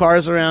these old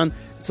cars around.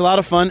 It's a lot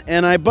of fun,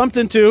 and I bumped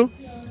into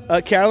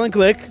Caroline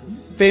Glick,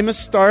 famous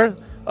star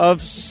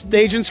of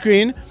stage and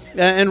screen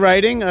and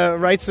writing,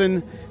 writes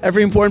in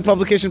every important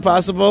publication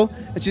possible,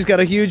 and she's got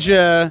a huge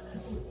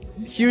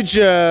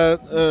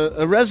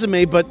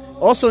resume, but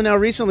also now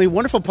recently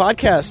wonderful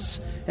podcasts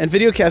and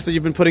videocasts that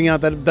you've been putting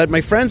out that my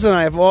friends and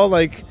I have all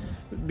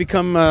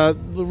become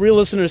real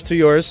listeners to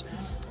yours.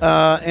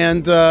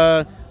 And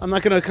I'm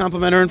not going to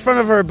compliment her in front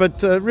of her,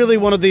 but really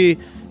one of the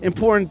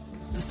important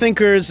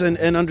thinkers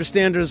and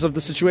understanders of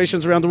the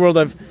situations around the world.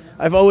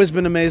 I've always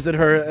been amazed at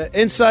her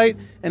insight,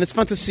 and it's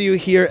fun to see you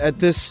here at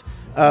this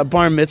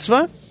bar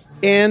mitzvah.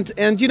 And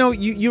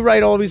you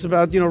write always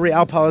about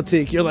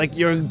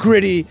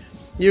realpolitik.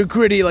 You're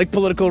gritty like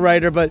political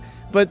writer, but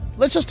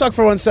let's just talk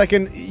for 1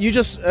 second. You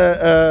just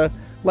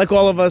like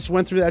all of us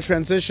went through that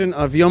transition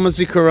of Yom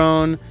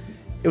HaZikaron.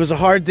 It was a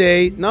hard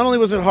day. Not only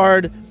was it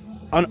hard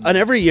on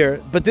every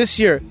year, but this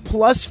year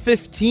plus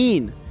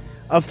 15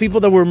 of people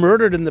that were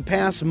murdered in the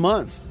past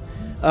month,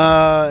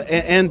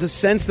 and the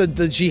sense that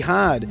the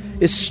jihad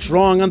is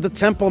strong on the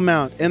Temple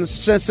Mount, and the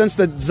sense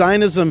that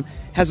Zionism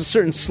has a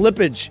certain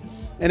slippage.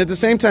 And at the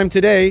same time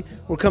today,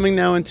 we're coming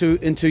now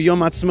into Yom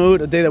HaAtzmaut,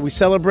 a day that we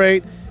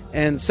celebrate,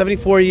 and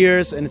 74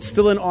 years, and it's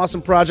still an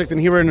awesome project, and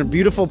here we're in a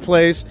beautiful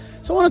place.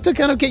 So I wanted to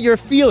kind of get your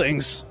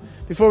feelings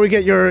before we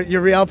get your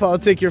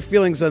realpolitik, your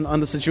feelings on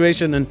the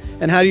situation, and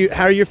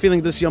how are you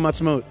feeling this Yom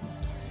HaAtzmaut?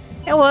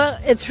 Yeah, well,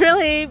 it's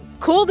really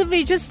cool to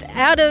be just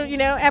out of,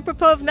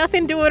 apropos of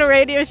nothing, doing a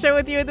radio show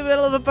with you in the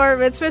middle of a bar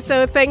mitzvah,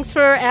 so thanks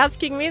for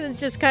asking me. That's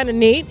just kind of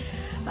neat.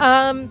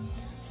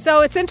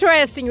 So it's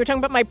interesting. You were talking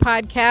about my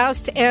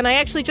podcast, and I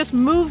actually just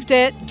moved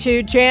it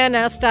to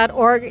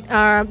jns.org.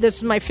 This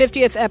is my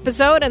 50th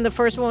episode, and the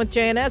first one with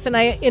JNS, and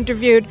I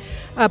interviewed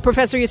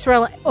Professor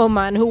Yisrael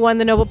Oman, who won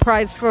the Nobel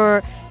Prize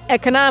for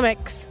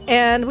Economics.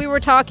 And we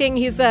were talking.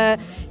 He's a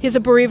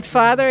bereaved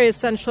father. His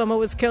son Shlomo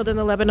was killed in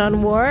the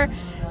Lebanon War.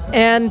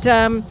 And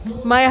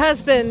my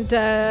husband,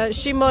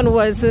 Shimon,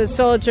 was a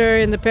soldier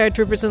in the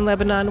paratroopers in the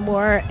Lebanon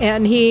War,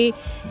 and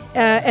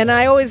and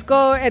I always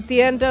go at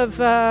the end of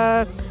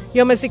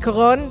Yom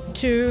HaZikaron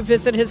to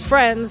visit his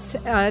friends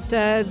at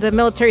the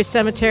military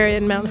cemetery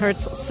in Mount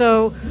Herzl.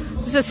 So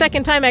it was the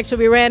second time, actually,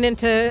 we ran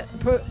into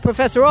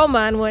Professor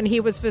Oman when he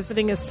was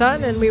visiting his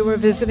son, and we were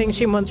visiting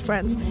Shimon's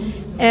friends.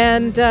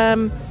 And,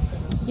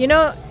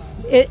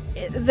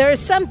 there's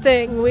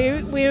something.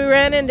 We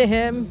ran into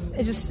him,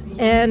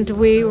 and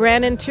we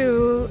ran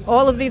into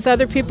all of these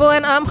other people,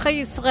 and Amcha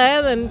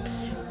Yisrael, and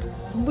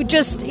we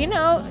just,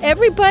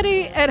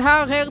 everybody at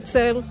Har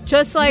Herzl,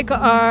 just like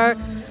our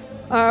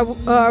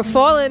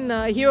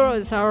fallen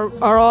heroes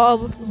are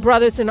all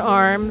brothers in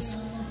arms.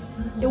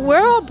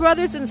 We're all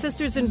brothers and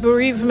sisters in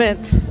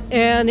bereavement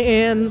and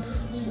in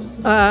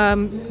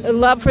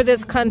love for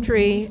this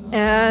country.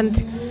 And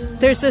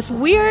there's this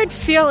weird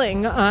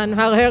feeling on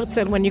Har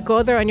Herzl when you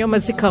go there on Yom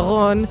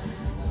HaZikaron.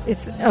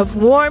 It's of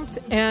warmth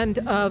and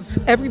of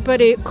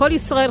everybody. Kol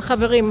Yisrael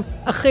Chaverim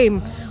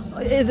Achim.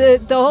 The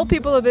whole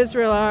people of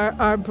Israel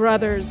are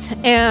brothers.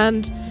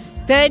 And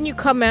then you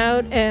come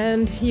out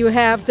and you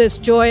have this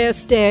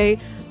joyous day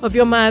of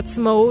Yom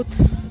HaAtzmaut.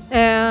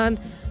 And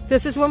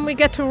this is when we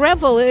get to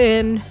revel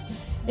in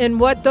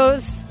what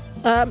those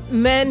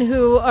men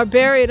who are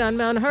buried on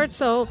Mount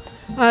Herzl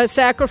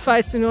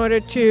sacrificed in order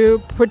to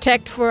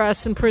protect for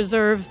us and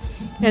preserve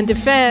and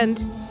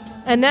defend.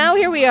 And now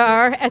here we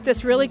are at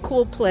this really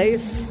cool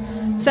place,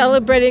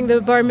 celebrating the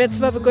bar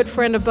mitzvah of a good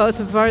friend of both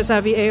of ours,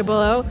 Avi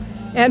Abelo.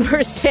 And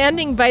we're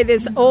standing by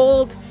this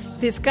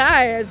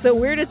guy has the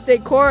weirdest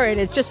decor, and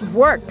it just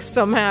works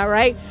somehow,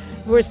 right?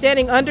 We're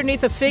standing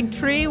underneath a fig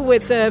tree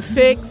with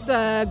figs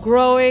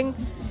growing,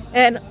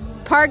 and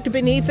parked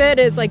beneath it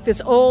is like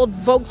this old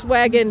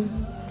Volkswagen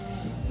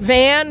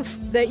van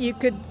that you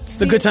could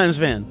see. The Good Times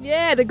van.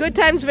 Yeah, the Good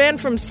Times van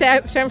from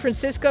San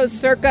Francisco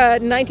circa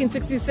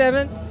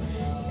 1967.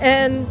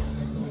 And,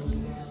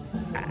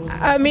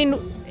 I mean,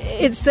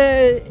 it's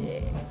a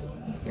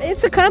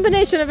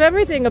combination of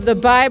everything, of the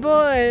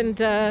Bible,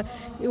 and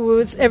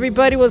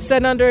everybody was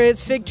set under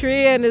his fig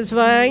tree and his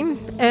vine,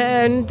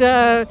 and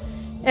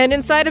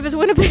inside of his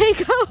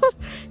Winnebago,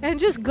 and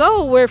just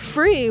go. We're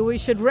free. We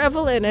should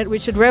revel in it. We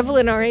should revel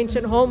in our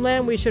ancient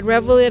homeland. We should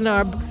revel in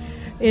our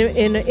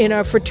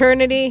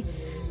fraternity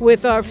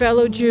with our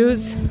fellow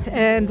Jews,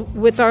 and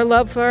with our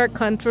love for our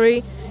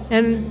country,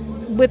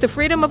 and with the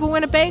freedom of a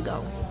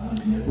Winnebago.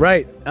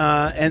 Right,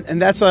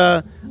 and that's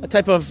a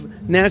type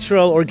of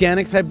natural,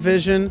 organic type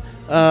vision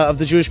of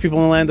the Jewish people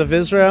in the land of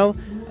Israel.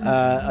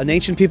 An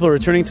ancient people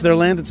returning to their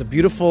land. It's a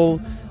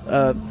beautiful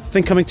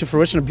thing coming to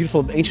fruition, a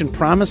beautiful ancient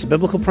promise, a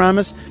biblical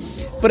promise.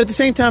 But at the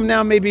same time,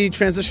 now maybe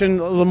transition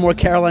a little more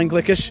Caroline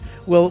Glickish.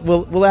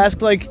 We'll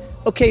ask, like,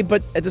 okay,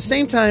 but at the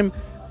same time,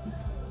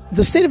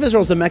 the state of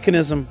Israel is a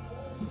mechanism.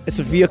 It's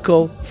a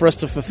vehicle for us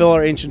to fulfill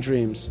our ancient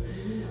dreams.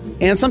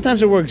 And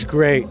sometimes it works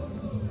great.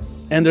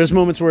 And there's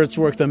moments where it's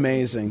worked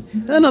amazing.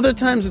 And then other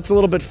times it's a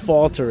little bit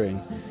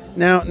faltering.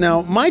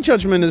 Now, my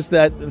judgment is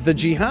that the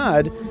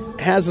jihad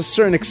has a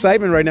certain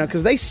excitement right now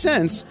because they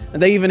sense,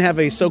 and they even have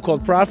a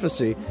so-called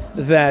prophecy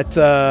that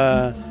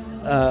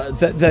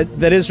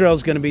that Israel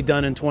is going to be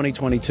done in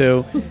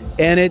 2022,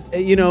 and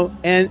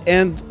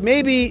and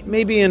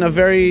maybe in a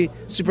very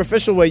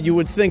superficial way, you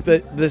would think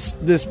that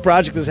this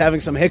project is having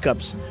some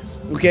hiccups,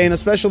 okay, and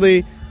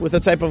especially with the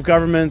type of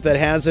government that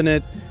has in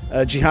it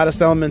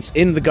jihadist elements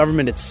in the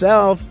government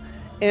itself.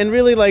 And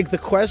really, like, the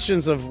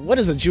questions of what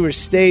is a Jewish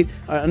state.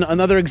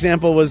 Another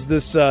example was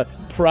this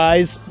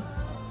prize.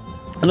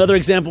 Another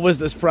example was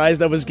this prize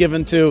that was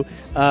given to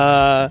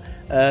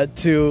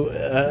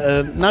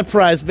not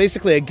prize,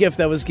 basically a gift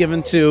that was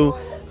given to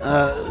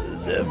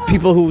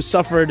people who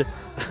suffered.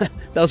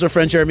 That was our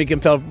friend Jeremy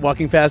Gimpel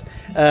walking past.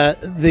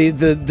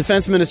 The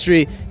defense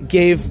ministry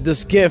gave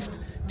this gift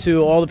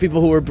to all the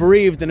people who were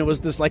bereaved, and it was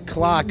this like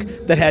clock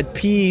that had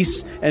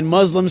peace and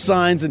Muslim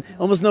signs and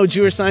almost no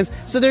Jewish signs.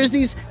 So there's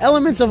these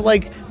elements of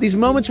like these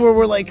moments where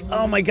we're like,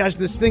 oh my gosh,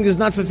 this thing is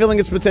not fulfilling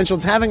its potential.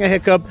 It's having a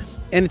hiccup,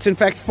 and it's in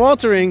fact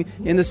faltering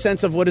in the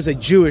sense of what is a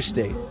Jewish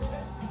state.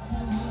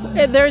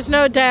 There's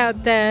no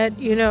doubt that,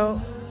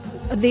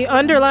 the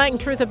underlying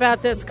truth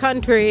about this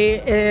country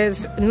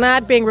is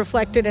not being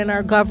reflected in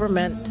our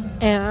government.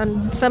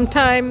 And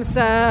sometimes,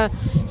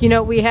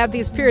 we have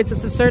these periods.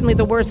 This is certainly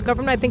the worst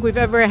government I think we've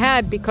ever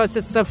had because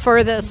it's the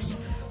furthest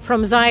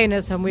from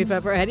Zionism we've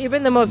ever had.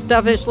 Even the most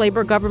dovish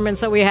labor governments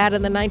that we had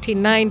in the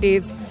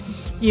 1990s,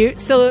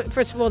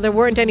 first of all, there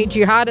weren't any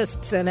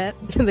jihadists in it.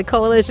 The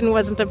coalition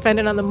wasn't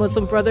dependent on the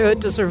Muslim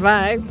Brotherhood to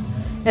survive,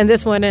 and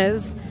this one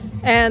is.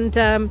 And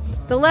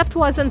the left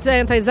wasn't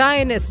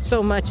anti-Zionist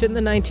so much in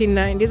the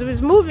 1990s. It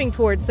was moving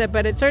towards that,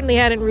 but it certainly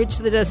hadn't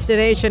reached the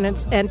destination,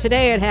 and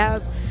today it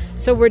has.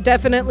 So we're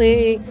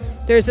definitely,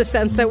 there's a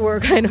sense that we're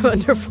kind of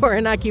under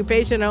foreign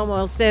occupation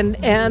almost, and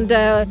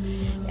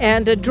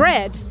a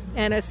dread,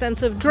 and a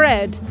sense of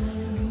dread.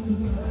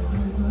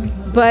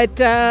 But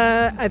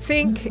I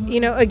think,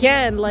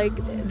 again, like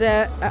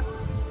the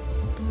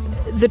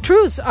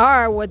truths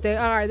are what they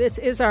are. This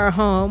is our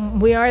home.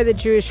 We are the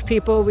Jewish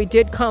people. We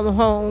did come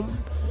home,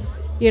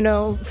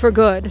 for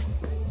good,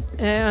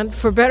 and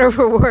for better or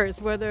for worse,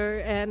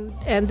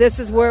 and this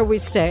is where we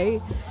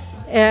stay.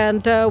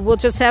 And we'll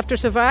just have to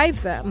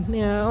survive them,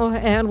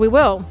 and we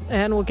will,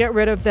 and we'll get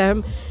rid of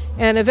them.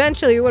 And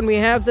eventually, when we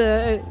have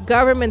the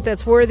government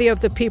that's worthy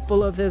of the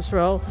people of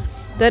Israel,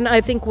 then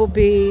I think we'll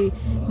be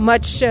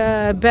much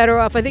better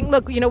off. I think,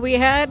 look, we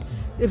had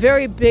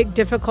very big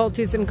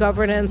difficulties in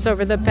governance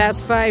over the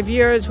past 5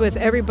 years, with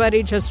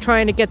everybody just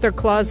trying to get their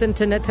claws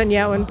into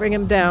Netanyahu and bring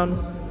him down.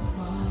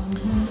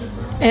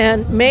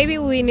 And maybe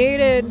we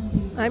needed,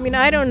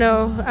 I don't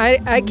know.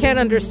 I can't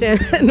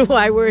understand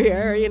why we're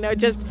here.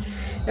 Just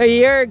a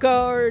year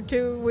ago or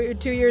 2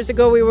 years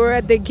ago, we were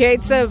at the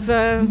gates of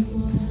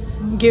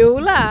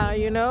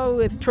Geula,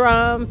 with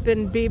Trump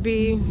and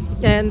Bibi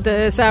and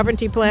the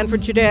sovereignty plan for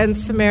Judea and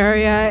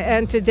Samaria.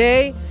 And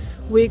today,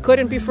 we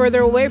couldn't be further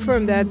away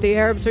from that. The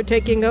Arabs are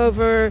taking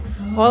over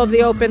all of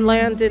the open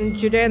land in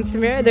Judea and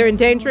Samaria. They're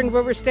endangering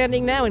where we're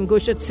standing now in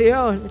Gush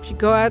Etzion. If you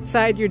go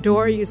outside your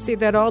door, you see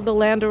that all the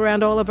land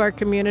around all of our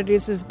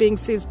communities is being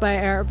seized by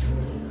Arabs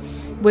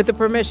with the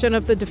permission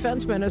of the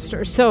defense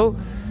minister. So,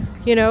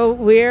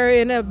 we're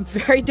in a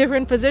very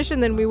different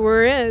position than we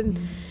were in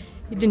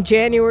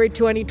January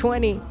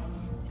 2020.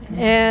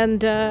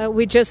 And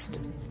we just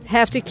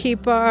have to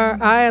keep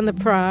our eye on the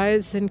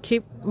prize and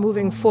keep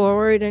moving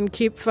forward and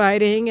keep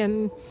fighting,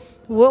 and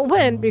we'll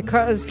win,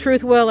 because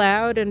truth will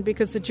out, and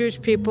because the Jewish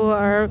people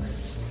are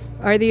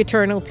the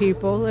eternal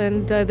people,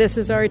 and this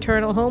is our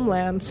eternal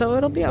homeland. So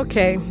it'll be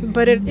okay.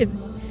 But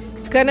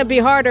it's going to be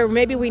harder.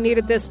 Maybe we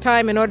needed this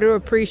time in order to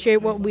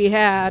appreciate what we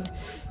had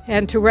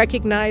and to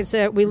recognize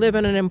that we live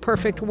in an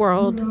imperfect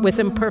world with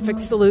imperfect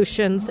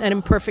solutions and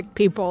imperfect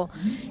people.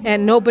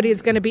 And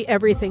nobody's going to be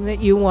everything that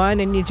you want,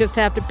 and you just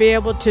have to be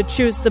able to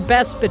choose the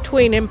best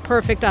between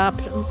imperfect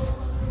options.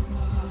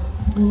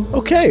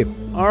 Okay,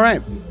 all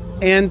right.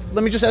 And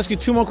let me just ask you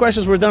two more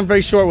questions. We're done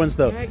very short ones,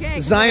 though. Okay,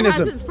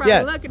 Zionism.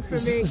 Looking for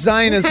me.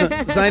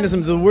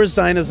 Zionism, the word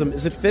Zionism,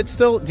 is it fit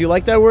still? Do you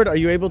like that word? Are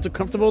you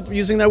comfortable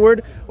using that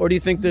word? Or do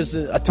you think there's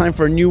a time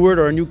for a new word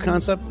or a new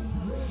concept?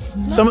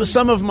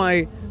 Some of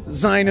my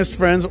Zionist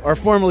friends, or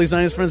formerly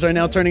Zionist friends, are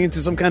now turning into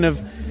some kind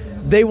of,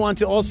 they want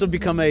to also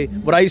become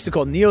what I used to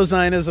call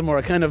neo-Zionism, or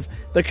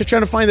they're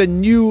trying to find a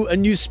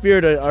new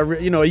spirit,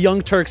 a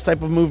young Turks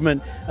type of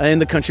movement in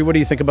the country. What do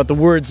you think about the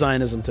word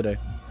Zionism today?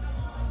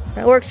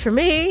 That works for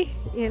me.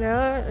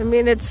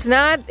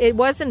 It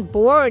wasn't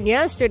born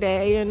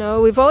yesterday.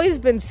 We've always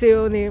been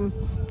Zionim.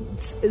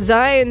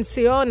 Zion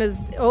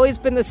has always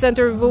been the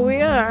center of who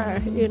we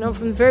are,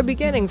 from the very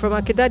beginning, from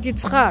Akedat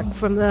Yitzchak,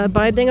 from the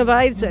binding of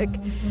Isaac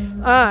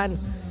on.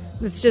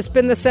 It's just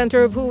been the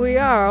center of who we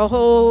are. Our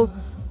whole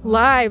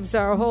lives,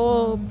 our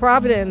whole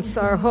providence,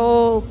 our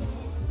whole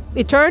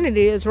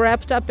eternity is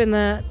wrapped up in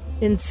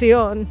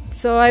Zion.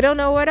 So I don't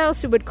know what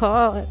else you would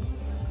call it.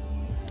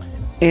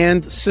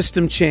 And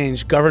system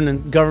change,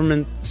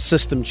 government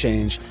system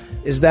change.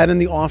 Is that in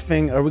the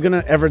offing? Are we going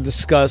to ever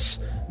discuss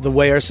the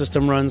way our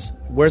system runs?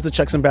 Where's the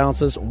checks and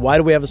balances? Why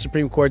do we have a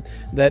Supreme Court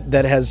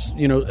that has,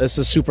 as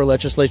a super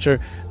legislature?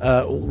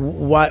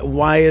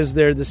 Why is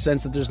there the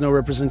sense that there's no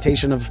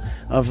representation of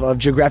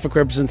geographic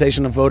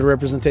representation, of voter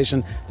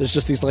representation? There's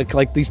just these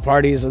like these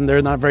parties, and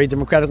they're not very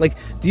democratic.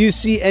 Do you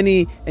see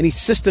any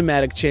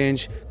systematic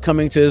change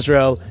coming to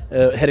Israel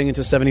heading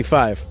into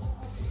 75?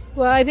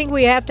 Well, I think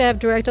we have to have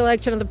direct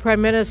election of the Prime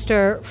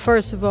Minister,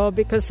 first of all,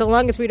 because so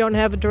long as we don't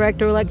have a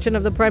direct election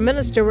of the Prime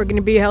Minister, we're going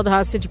to be held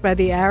hostage by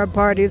the Arab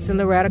parties and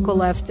the radical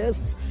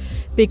leftists,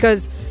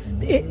 because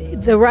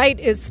the right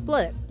is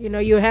split.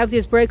 You have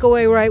these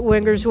breakaway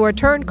right-wingers who are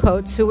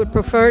turncoats, who would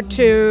prefer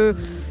to,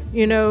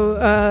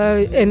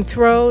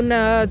 enthrone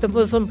the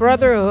Muslim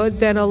Brotherhood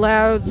than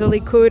allow the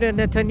Likud and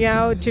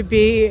Netanyahu to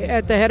be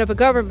at the head of a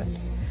government.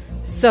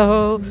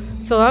 So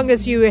long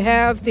as you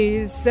have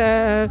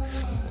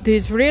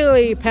these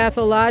really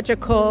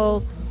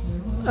pathological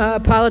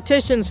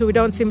politicians who we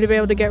don't seem to be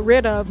able to get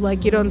rid of, like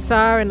Gideon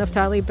Sa'ar and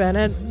Naftali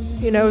Bennett,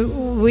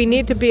 we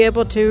need to be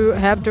able to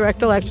have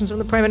direct elections from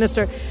the Prime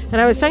Minister. And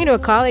I was talking to a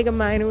colleague of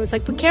mine who was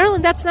like, but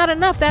Caroline, that's not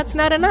enough.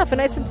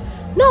 And I said,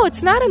 no,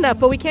 it's not enough,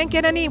 but we can't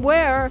get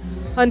anywhere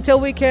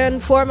until we can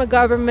form a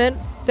government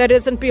that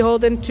isn't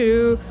beholden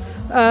to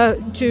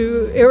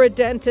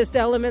irredentist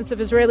elements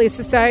of Israeli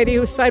society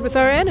who side with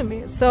our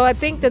enemies. So I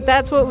think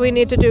that's what we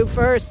need to do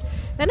first.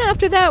 And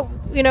after that,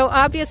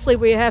 obviously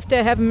we have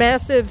to have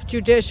massive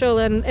judicial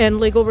and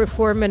legal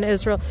reform in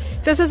Israel.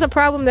 This is a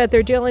problem that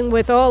they're dealing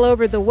with all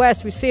over the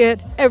West. We see it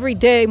every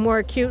day more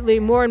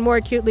and more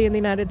acutely in the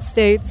United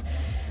States,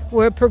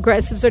 where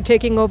progressives are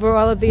taking over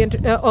all of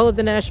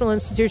the national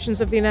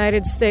institutions of the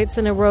United States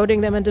and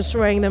eroding them and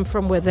destroying them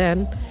from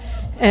within.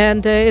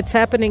 And it's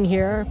happening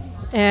here.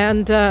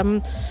 And,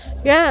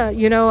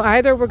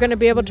 either we're going to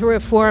be able to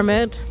reform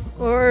it,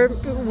 or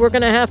we're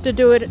going to have to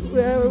do it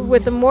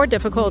with more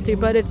difficulty,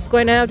 but it's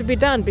going to have to be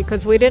done,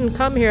 because we didn't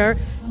come here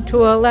to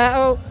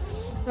allow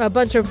a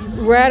bunch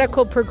of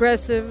radical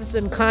progressives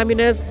and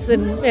communists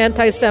and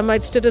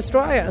anti-Semites to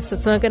destroy us.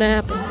 It's not going to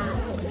happen.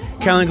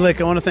 Caroline Glick,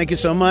 I want to thank you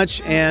so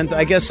much, and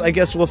I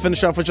guess we'll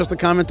finish off with just a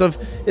comment of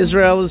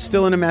Israel is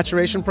still in a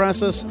maturation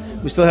process.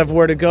 We still have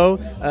where to go.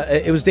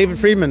 It was David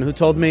Friedman who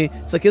told me,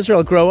 it's like,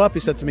 Israel, grow up. He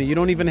said to me, you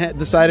don't even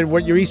decided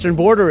what your eastern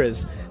border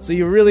is, so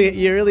you really,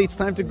 it's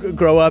time to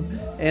grow up.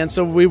 And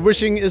so we're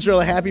wishing Israel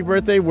a happy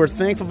birthday. We're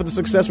thankful for the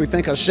success. We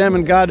thank Hashem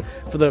and God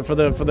for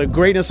the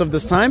greatness of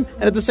this time,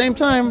 and at the same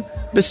time,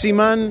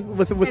 Besiman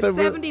with at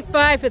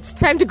 75, it's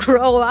time to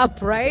grow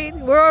up, right?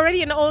 We're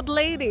already an old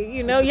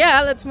lady,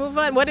 Yeah, let's move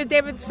on. What did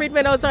David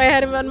Friedman also? I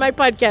had him on my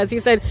podcast. He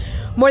said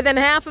more than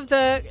half of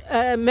the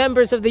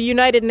members of the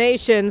United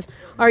Nations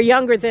are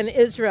younger than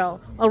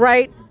Israel. All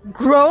right,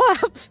 grow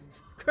up.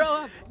 Grow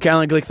up.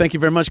 Caroline Glick, thank you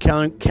very much.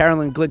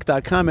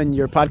 CarolineGlick.com, and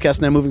your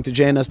podcast now moving to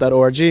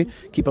jns.org.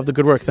 Keep up the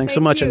good work. Thanks so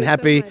much, and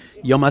happy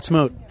Yom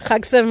Ha'atzmaut.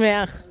 Chag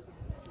Sameach.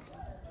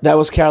 That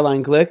was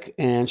Caroline Glick,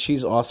 and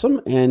she's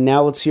awesome. And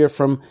now let's hear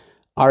from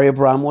Ari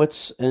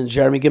Abramowitz and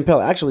Jeremy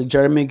Gimpel. Actually,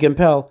 Jeremy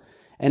Gimpel.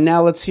 And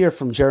now let's hear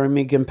from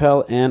Jeremy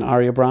Gimpel and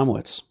Ari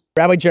Abramowitz.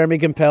 Rabbi Jeremy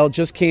Gimpel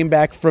just came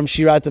back from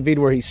Shirat David,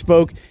 where he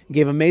spoke,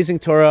 gave amazing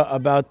Torah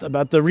about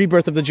the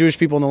rebirth of the Jewish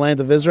people in the land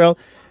of Israel.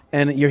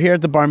 And you're here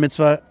at the bar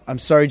mitzvah. I'm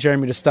sorry,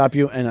 Jeremy, to stop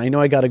you, and I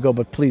know I got to go,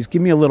 but please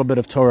give me a little bit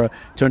of Torah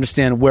to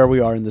understand where we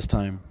are in this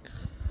time.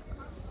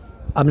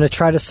 I'm going to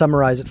try to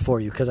summarize it for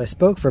you, because I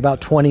spoke for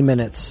about 20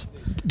 minutes.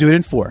 Do it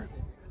in 4.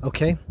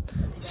 Okay.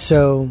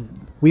 So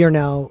we are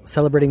now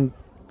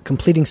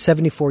completing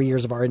 74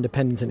 years of our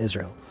independence in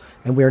Israel.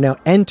 And we are now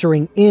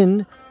entering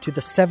into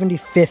the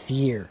 75th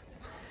year.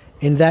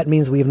 And that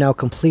means we have now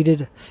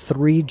completed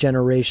 3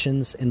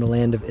 generations in the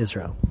land of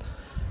Israel.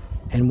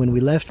 And when we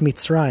left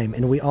Mitzrayim,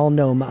 and we all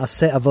know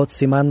Ma'aseh Avot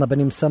Siman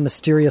Labanim, some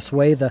mysterious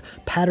way, the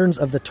patterns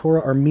of the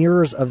Torah are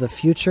mirrors of the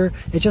future.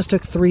 It just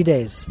took 3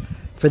 days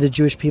for the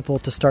Jewish people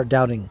to start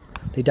doubting.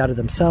 They doubted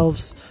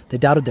themselves. They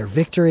doubted their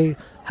victory.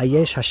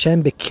 Hayesh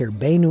Hashem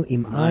b'kirbeinu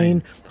im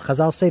ayin.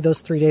 Chazal say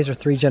those 3 days are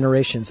 3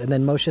 generations. And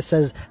then Moshe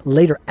says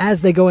later,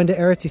 as they go into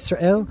Eretz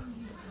Yisrael,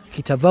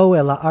 Ki tavo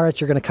el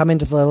haaretz, you're going to come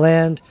into the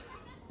land.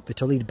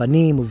 V'tolid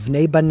banim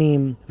uvnei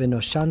banim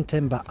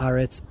v'noshantem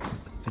ba'aretz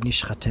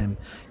v'nishchatem.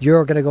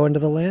 You're going to go into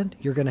the land.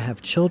 You're going to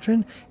have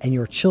children, and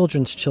your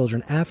children's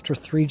children. After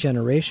 3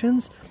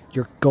 generations,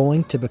 you're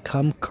going to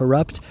become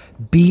corrupt.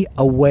 Be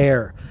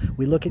aware.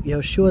 We look at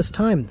Yeshua's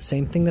time.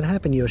 Same thing that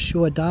happened.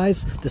 Yeshua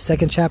dies. The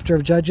 2nd chapter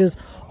of Judges.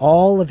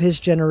 All of his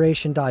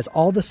generation dies.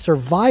 All the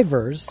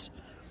survivors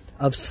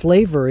of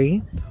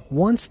slavery,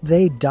 once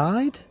they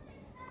died,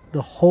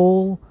 the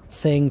whole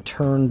thing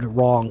turned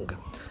wrong.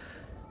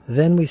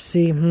 Then we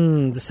see,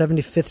 the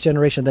 75th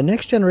generation. The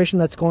next generation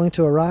that's going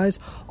to arise,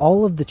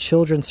 all of the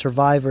children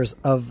survivors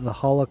of the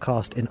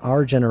Holocaust in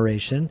our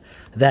generation,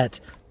 that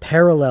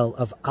parallel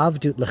of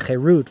Avdut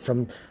Lecherut,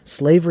 from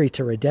slavery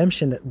to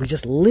redemption, that we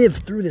just live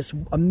through this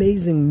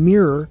amazing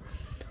mirror,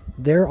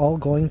 they're all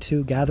going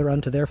to gather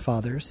unto their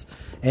fathers.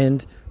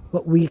 And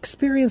what we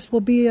experienced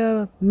will be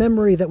a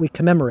memory that we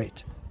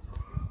commemorate.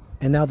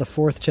 And now the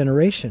 4th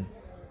generation.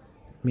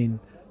 Shaul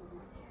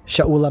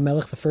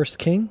HaMelech, the first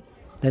king.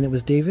 Then it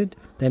was David.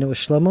 Then it was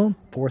Shlomo.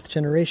 4th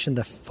generation,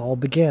 the fall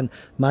began.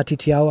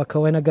 Matityahu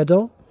HaKohen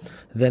HaGadol.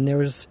 Then there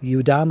was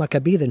Yehuda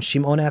Maccabi. Then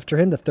Shimon after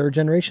him, the 3rd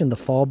generation, the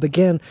fall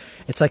began.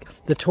 It's like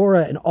the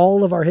Torah and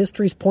all of our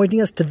histories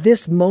pointing us to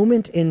this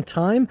moment in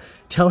time,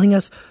 telling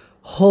us,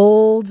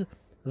 hold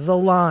the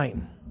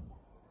line.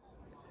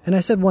 And I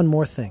said one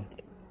more thing.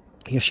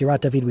 Shirat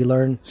David, we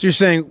learn. So you're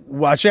saying,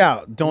 watch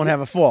out. Don't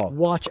have a fall.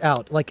 Watch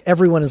out. Like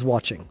everyone is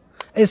watching.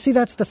 And see,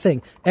 that's the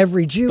thing.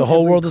 Every Jew, the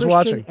whole world Christian, is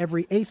watching.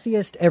 Every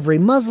atheist, every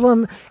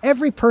Muslim,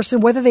 every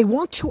person, whether they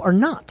want to or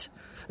not,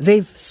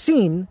 they've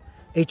seen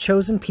a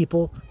chosen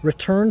people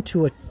return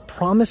to a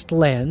promised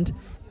land,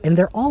 and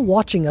they're all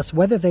watching us,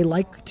 whether they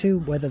like to,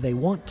 whether they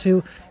want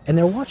to, and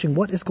they're watching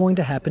what is going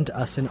to happen to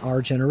us in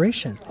our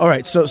generation. All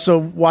right, so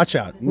watch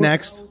out.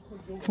 Next.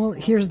 Well,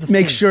 here's the thing.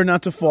 Make sure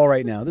not to fall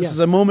right now. This is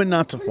a moment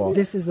not to fall.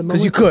 This is the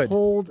moment to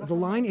hold the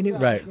line, and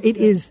it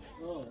is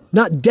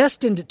not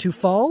destined to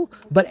fall,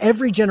 but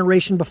every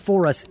generation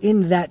before us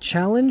in that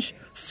challenge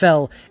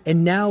fell.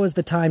 And now is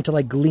the time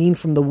to glean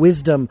from the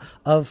wisdom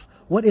of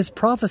what is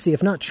prophecy,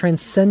 if not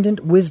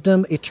transcendent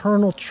wisdom,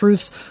 eternal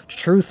truths,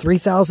 true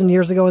 3,000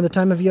 years ago in the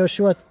time of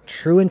Yeshua,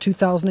 true in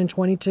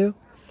 2022.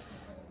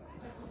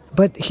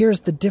 But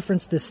here's the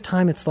difference this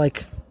time. It's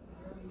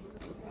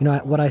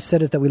what I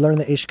said is that we learn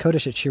the Eish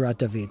Kodesh at Shirat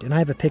David. And I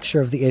have a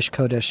picture of the Eish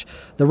Kodesh,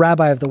 the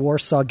rabbi of the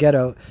Warsaw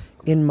Ghetto,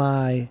 in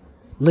my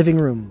living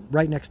room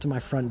right next to my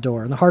front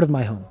door, in the heart of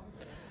my home.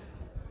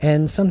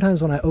 And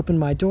sometimes when I open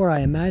my door, I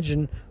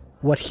imagine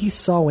what he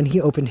saw when he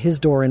opened his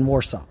door in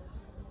Warsaw.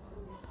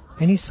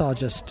 And he saw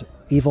just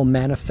evil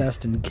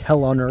manifest and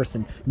hell on earth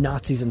and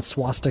Nazis and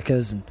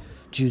swastikas and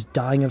Jews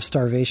dying of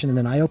starvation. And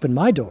then I open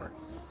my door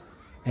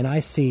and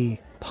I see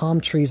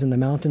palm trees in the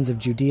mountains of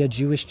Judea,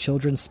 Jewish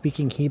children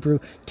speaking Hebrew,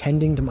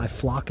 tending to my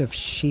flock of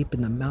sheep in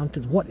the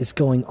mountains. What is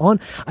going on?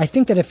 I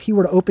think that if he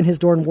were to open his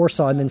door in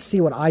Warsaw and then see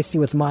what I see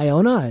with my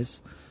own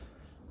eyes,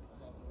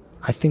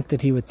 I think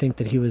that he would think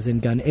that he was in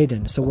Gan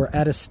Eden. So we're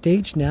at a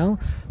stage now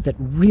that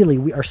really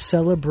we are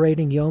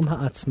celebrating Yom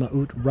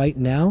HaAtzmaut right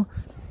now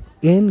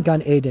in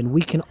Gan Eden.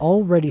 We can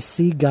already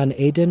see Gan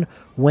Eden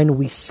when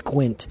we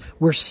squint.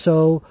 We're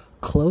so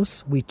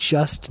close, we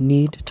just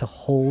need to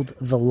hold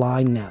the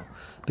line now,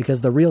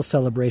 because the real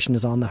celebration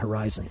is on the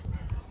horizon.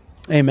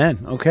 Amen.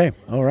 Okay.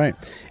 All right.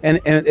 And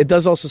it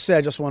does also say,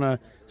 I just want to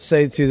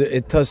say to you,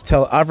 it does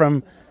tell,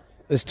 Avram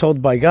is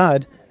told by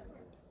God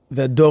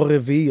that Dor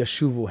Revi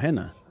Yashuvu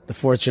Hena, the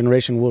fourth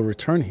generation will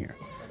return here.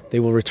 They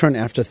will return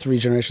after 3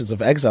 generations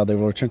of exile. They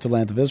will return to the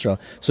land of Israel.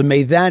 So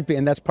may that be,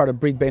 and that's part of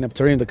Brit Bein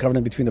Abtarim, the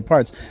covenant between the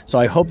parts. So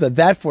I hope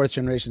that fourth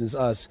generation is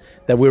us,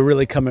 that we're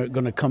really going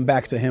to come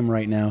back to him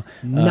right now.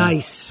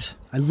 Nice.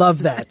 I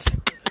love that.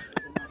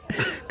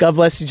 God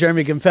bless you,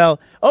 Jeremy Gimpel.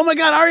 Oh my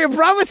God, Ari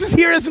Abramowitz is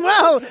here as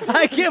well.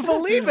 I can't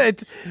believe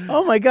it.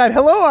 Oh my God.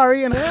 Hello,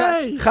 Ari, and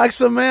hey. Chag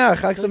Sameach.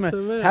 Chag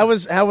Sameach.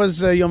 How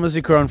was Yom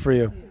HaZikaron for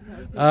you?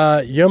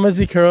 Yom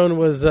HaZikaron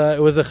was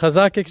it was a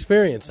chazak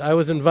experience. I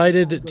was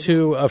invited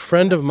to a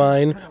friend of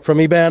mine from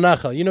Yibei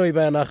HaNachal. You know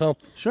Yibei HaNachal?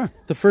 Sure.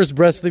 The first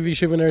Bresky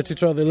Yeshiva in Eretz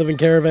Yisrael. They live in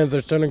caravans.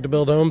 They're starting to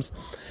build homes.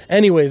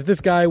 Anyways,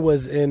 this guy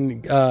was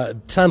in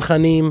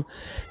Tzanchanim,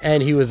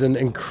 and he was an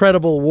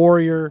incredible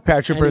warrior.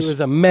 Paratroopers. And he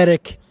was a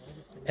medic.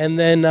 And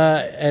then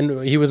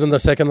and he was in the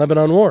Second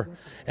Lebanon War.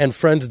 And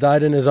friends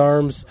died in his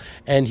arms,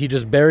 and he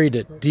just buried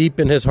it deep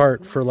in his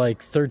heart for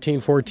like 13,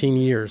 14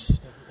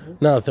 years.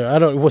 No,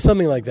 it was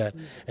something like that.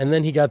 And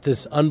then he got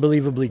this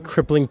unbelievably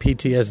crippling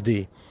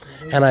PTSD.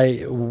 And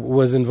I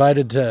was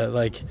invited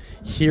to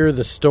hear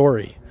the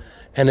story.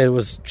 And it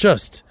was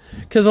just,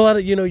 because a lot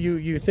of,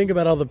 you think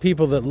about all the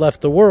people that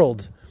left the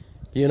world,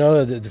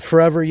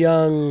 forever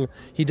young,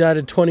 he died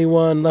at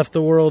 21, left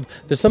the world.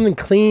 There's something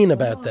clean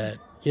about that.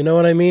 You know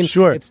what I mean?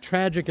 Sure. It's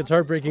tragic, it's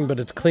heartbreaking, but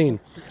it's clean.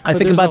 I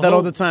think about that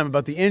all the time,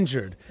 about the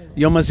injured.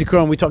 Yom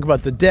HaZikaron, we talk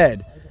about the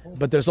dead.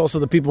 But there's also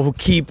the people who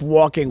keep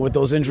walking with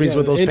those injuries,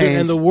 with those pains.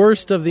 And the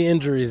worst of the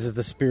injuries are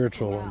the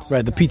spiritual ones.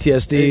 Right, the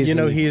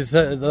PTSDs. He's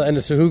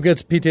and so who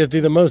gets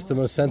PTSD the most? The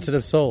most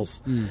sensitive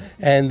souls,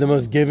 and the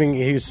most giving.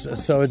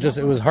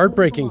 it was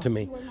heartbreaking to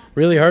me,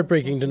 really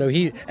heartbreaking to know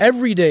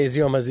every day is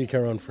Yom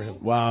HaZikaron for him.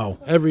 Wow,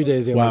 every day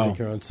is Yom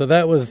HaZikaron. So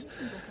that was.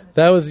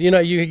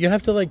 You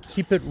have to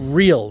keep it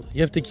real.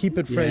 You have to keep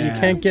it fresh. Yeah.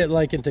 You can't get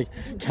into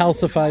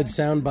calcified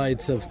sound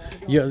bites of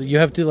you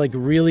have to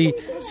really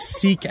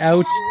seek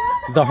out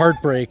the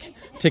heartbreak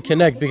to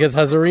connect, because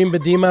Hazarim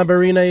Bedima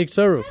Barina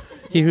Yiksoru.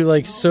 He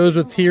who sows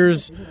with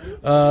tears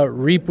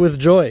reap with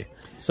joy.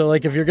 So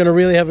if you're going to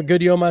really have a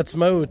good Yom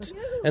HaAtzmaut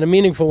and a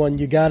meaningful one,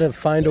 you got to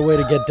find a way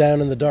to get down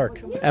in the dark.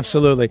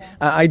 Absolutely.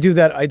 I do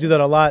that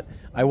a lot.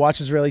 I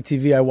watch Israeli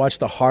TV. I watch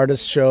the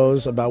hardest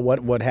shows about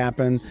what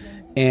happened.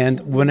 And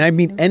when I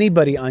meet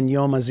anybody on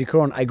Yom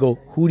HaZikaron, I go,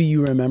 who do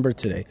you remember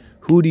today?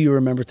 Who do you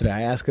remember today?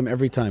 I ask him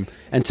every time.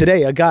 And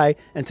today,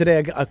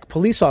 a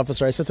police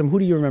officer, I said to him, who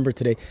do you remember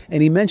today?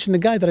 And he mentioned a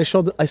guy that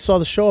I saw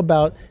the show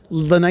about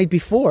the night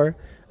before,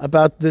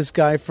 about this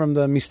guy from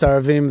the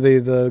Mistaravim,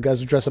 the guys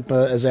who dress up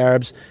as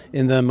Arabs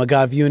in the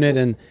Magav unit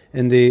and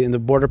in the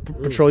border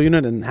patrol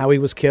unit, and how he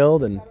was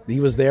killed, and he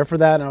was there for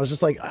that. And I was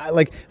just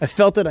I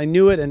felt it, I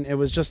knew it, and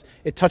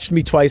it touched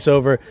me twice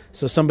over.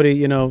 So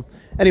somebody,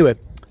 anyway.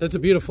 That's a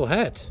beautiful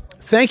hat.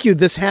 Thank you.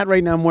 This hat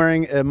right now I'm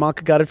wearing,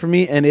 Malka got it for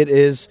me, and it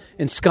is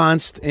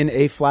ensconced in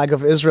a flag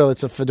of Israel.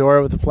 It's a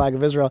fedora with a flag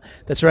of Israel.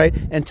 That's right.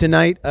 And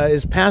tonight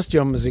is past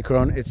Yom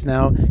HaZikaron. It's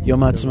now Yom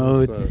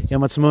HaAtzmaut.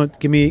 Yom HaAtzmaut.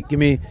 Give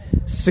me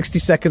 60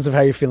 seconds of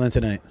how you're feeling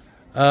tonight.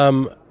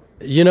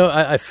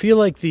 I feel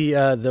like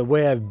the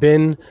way I've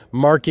been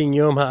marking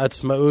Yom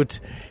HaAtzmaut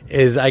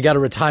is I got to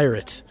retire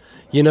it.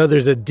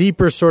 There's a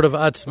deeper sort of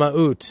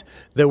Atzmaut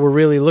that we're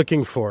really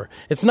looking for.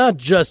 It's not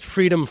just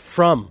freedom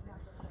from.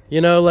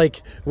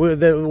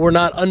 We're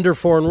not under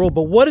foreign rule,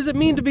 but what does it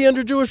mean to be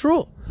under Jewish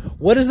rule?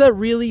 What does that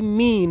really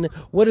mean?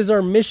 What is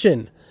our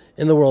mission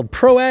in the world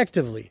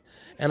proactively?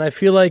 And I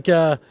feel like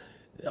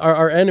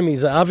our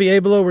enemies, Avi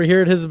Abelo, we're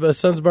here at his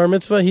son's bar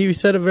mitzvah, he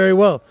said it very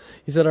well.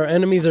 He said our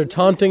enemies are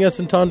taunting us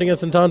and taunting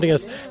us and taunting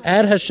us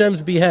at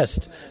Hashem's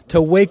behest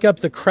to wake up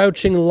the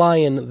crouching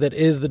lion that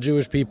is the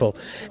Jewish people.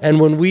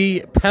 And when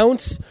we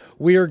pounce,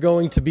 we are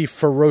going to be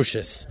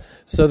ferocious.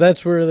 So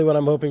that's really what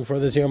I'm hoping for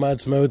this Yom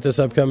HaAtzmaut this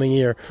upcoming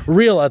year.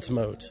 Real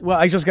Atzmaut. Well,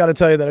 I just got to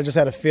tell you that I just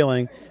had a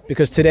feeling,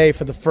 because today,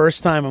 for the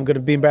first time, I'm going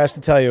to be embarrassed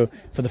to tell you,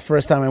 for the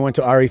first time I went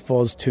to Ari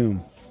Ful's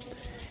tomb.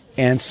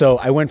 And so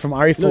I went from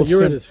Ari Ful's tomb. No, you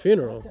were at his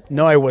funeral.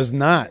 No, I was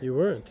not. You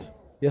weren't.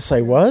 Yes,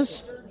 I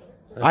was.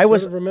 I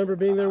remember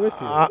being there with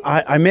you.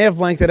 I may have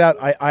blanked it out.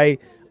 I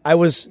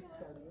was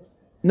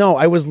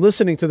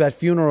listening to that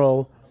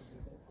funeral.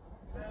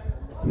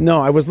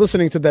 No, I was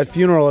listening to that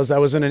funeral as I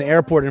was in an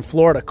airport in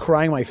Florida,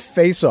 crying my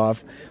face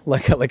off,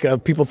 like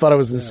people thought I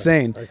was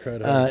insane. I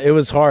cried. It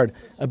was hard,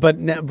 but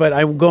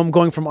I'm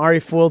going from Ari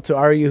Ful to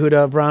Ari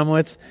Yehuda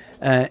Abramowitz,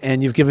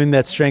 and you've given me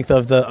that strength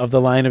of the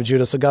Lion of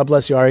Judah. So God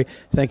bless you, Ari.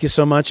 Thank you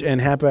so much,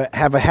 and have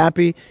a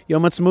happy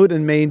Yom HaAtzmaut,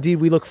 and may indeed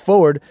we look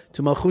forward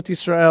to Malchut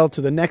Yisrael,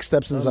 to the next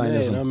steps in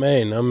Zionism.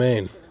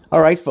 Amen. All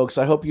right, folks,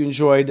 I hope you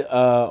enjoyed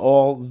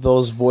all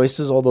those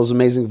voices, all those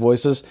amazing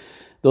voices.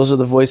 Those are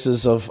the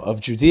voices of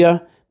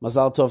Judea.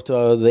 Mazal Tov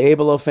to the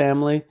Abelo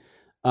family.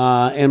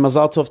 And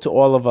Mazal Tov to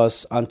all of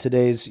us on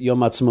today's Yom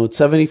Ha'atzmaut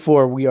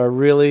 74.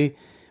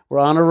 We're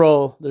on a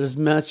roll. There's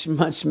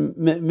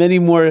many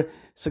more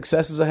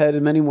successes ahead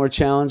and many more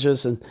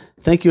challenges. And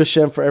thank you,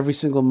 Hashem, for every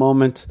single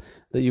moment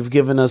that you've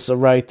given us a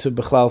right to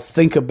Bechlal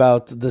think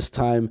about this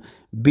time,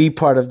 be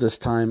part of this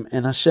time.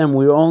 And Hashem,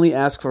 we only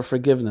ask for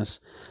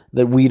forgiveness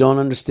that we don't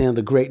understand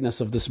the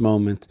greatness of this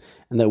moment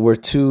and that we're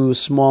too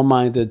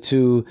small-minded,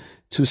 too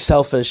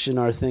selfish in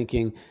our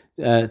thinking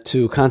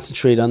to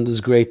concentrate on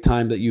this great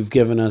time that you've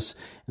given us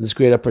and this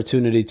great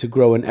opportunity to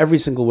grow in every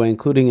single way,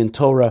 including in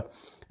Torah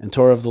and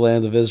Torah of the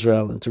land of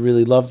Israel, and to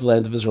really love the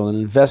land of Israel and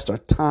invest our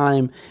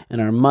time and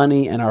our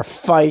money and our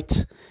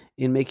fight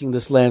in making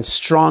this land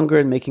stronger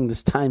and making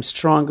this time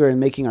stronger and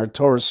making our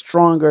Torah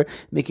stronger,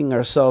 making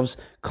ourselves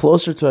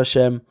closer to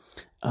Hashem.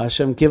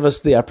 Hashem, give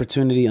us the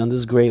opportunity on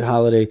this great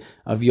holiday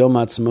of Yom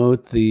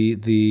Ha'atzmaut,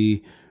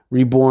 the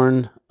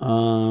reborn,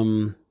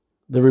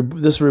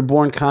 this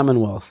reborn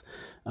Commonwealth,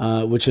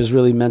 which is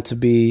really meant to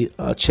be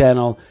a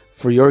channel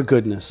for your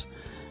goodness.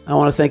 I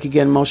want to thank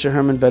again Moshe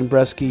Herman, Ben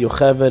Bresky,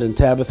 Yocheved, and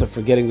Tabitha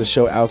for getting the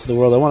show out to the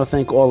world. I want to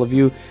thank all of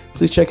you.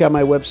 Please check out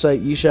my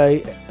website,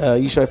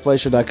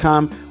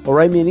 YishaiFleisher.com, or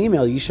write me an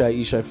email,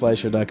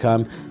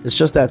 YishaiFleisher.com. It's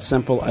just that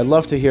simple. I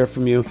love to hear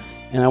from you,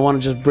 and I want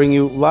to just bring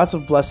you lots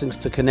of blessings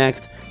to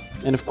connect.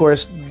 And of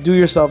course, do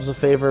yourselves a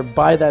favor,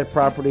 buy that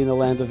property in the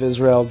land of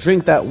Israel,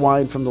 drink that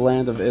wine from the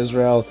land of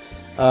Israel,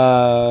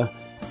 find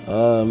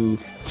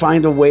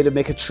a way to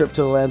make a trip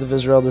to the land of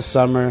Israel this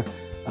summer,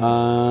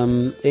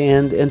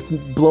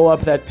 and blow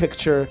up that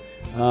picture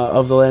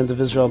of the land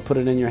of Israel and put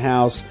it in your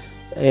house.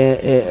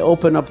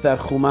 Open up that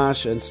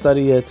Chumash and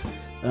study it,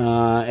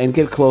 and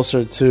get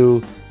closer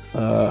to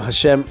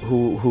Hashem,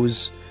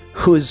 who's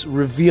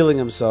revealing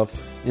Himself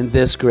in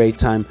this great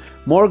time.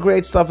 More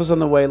great stuff is on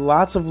the way.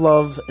 Lots of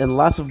love and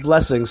lots of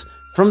blessings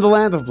from the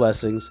land of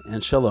blessings,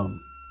 and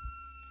shalom.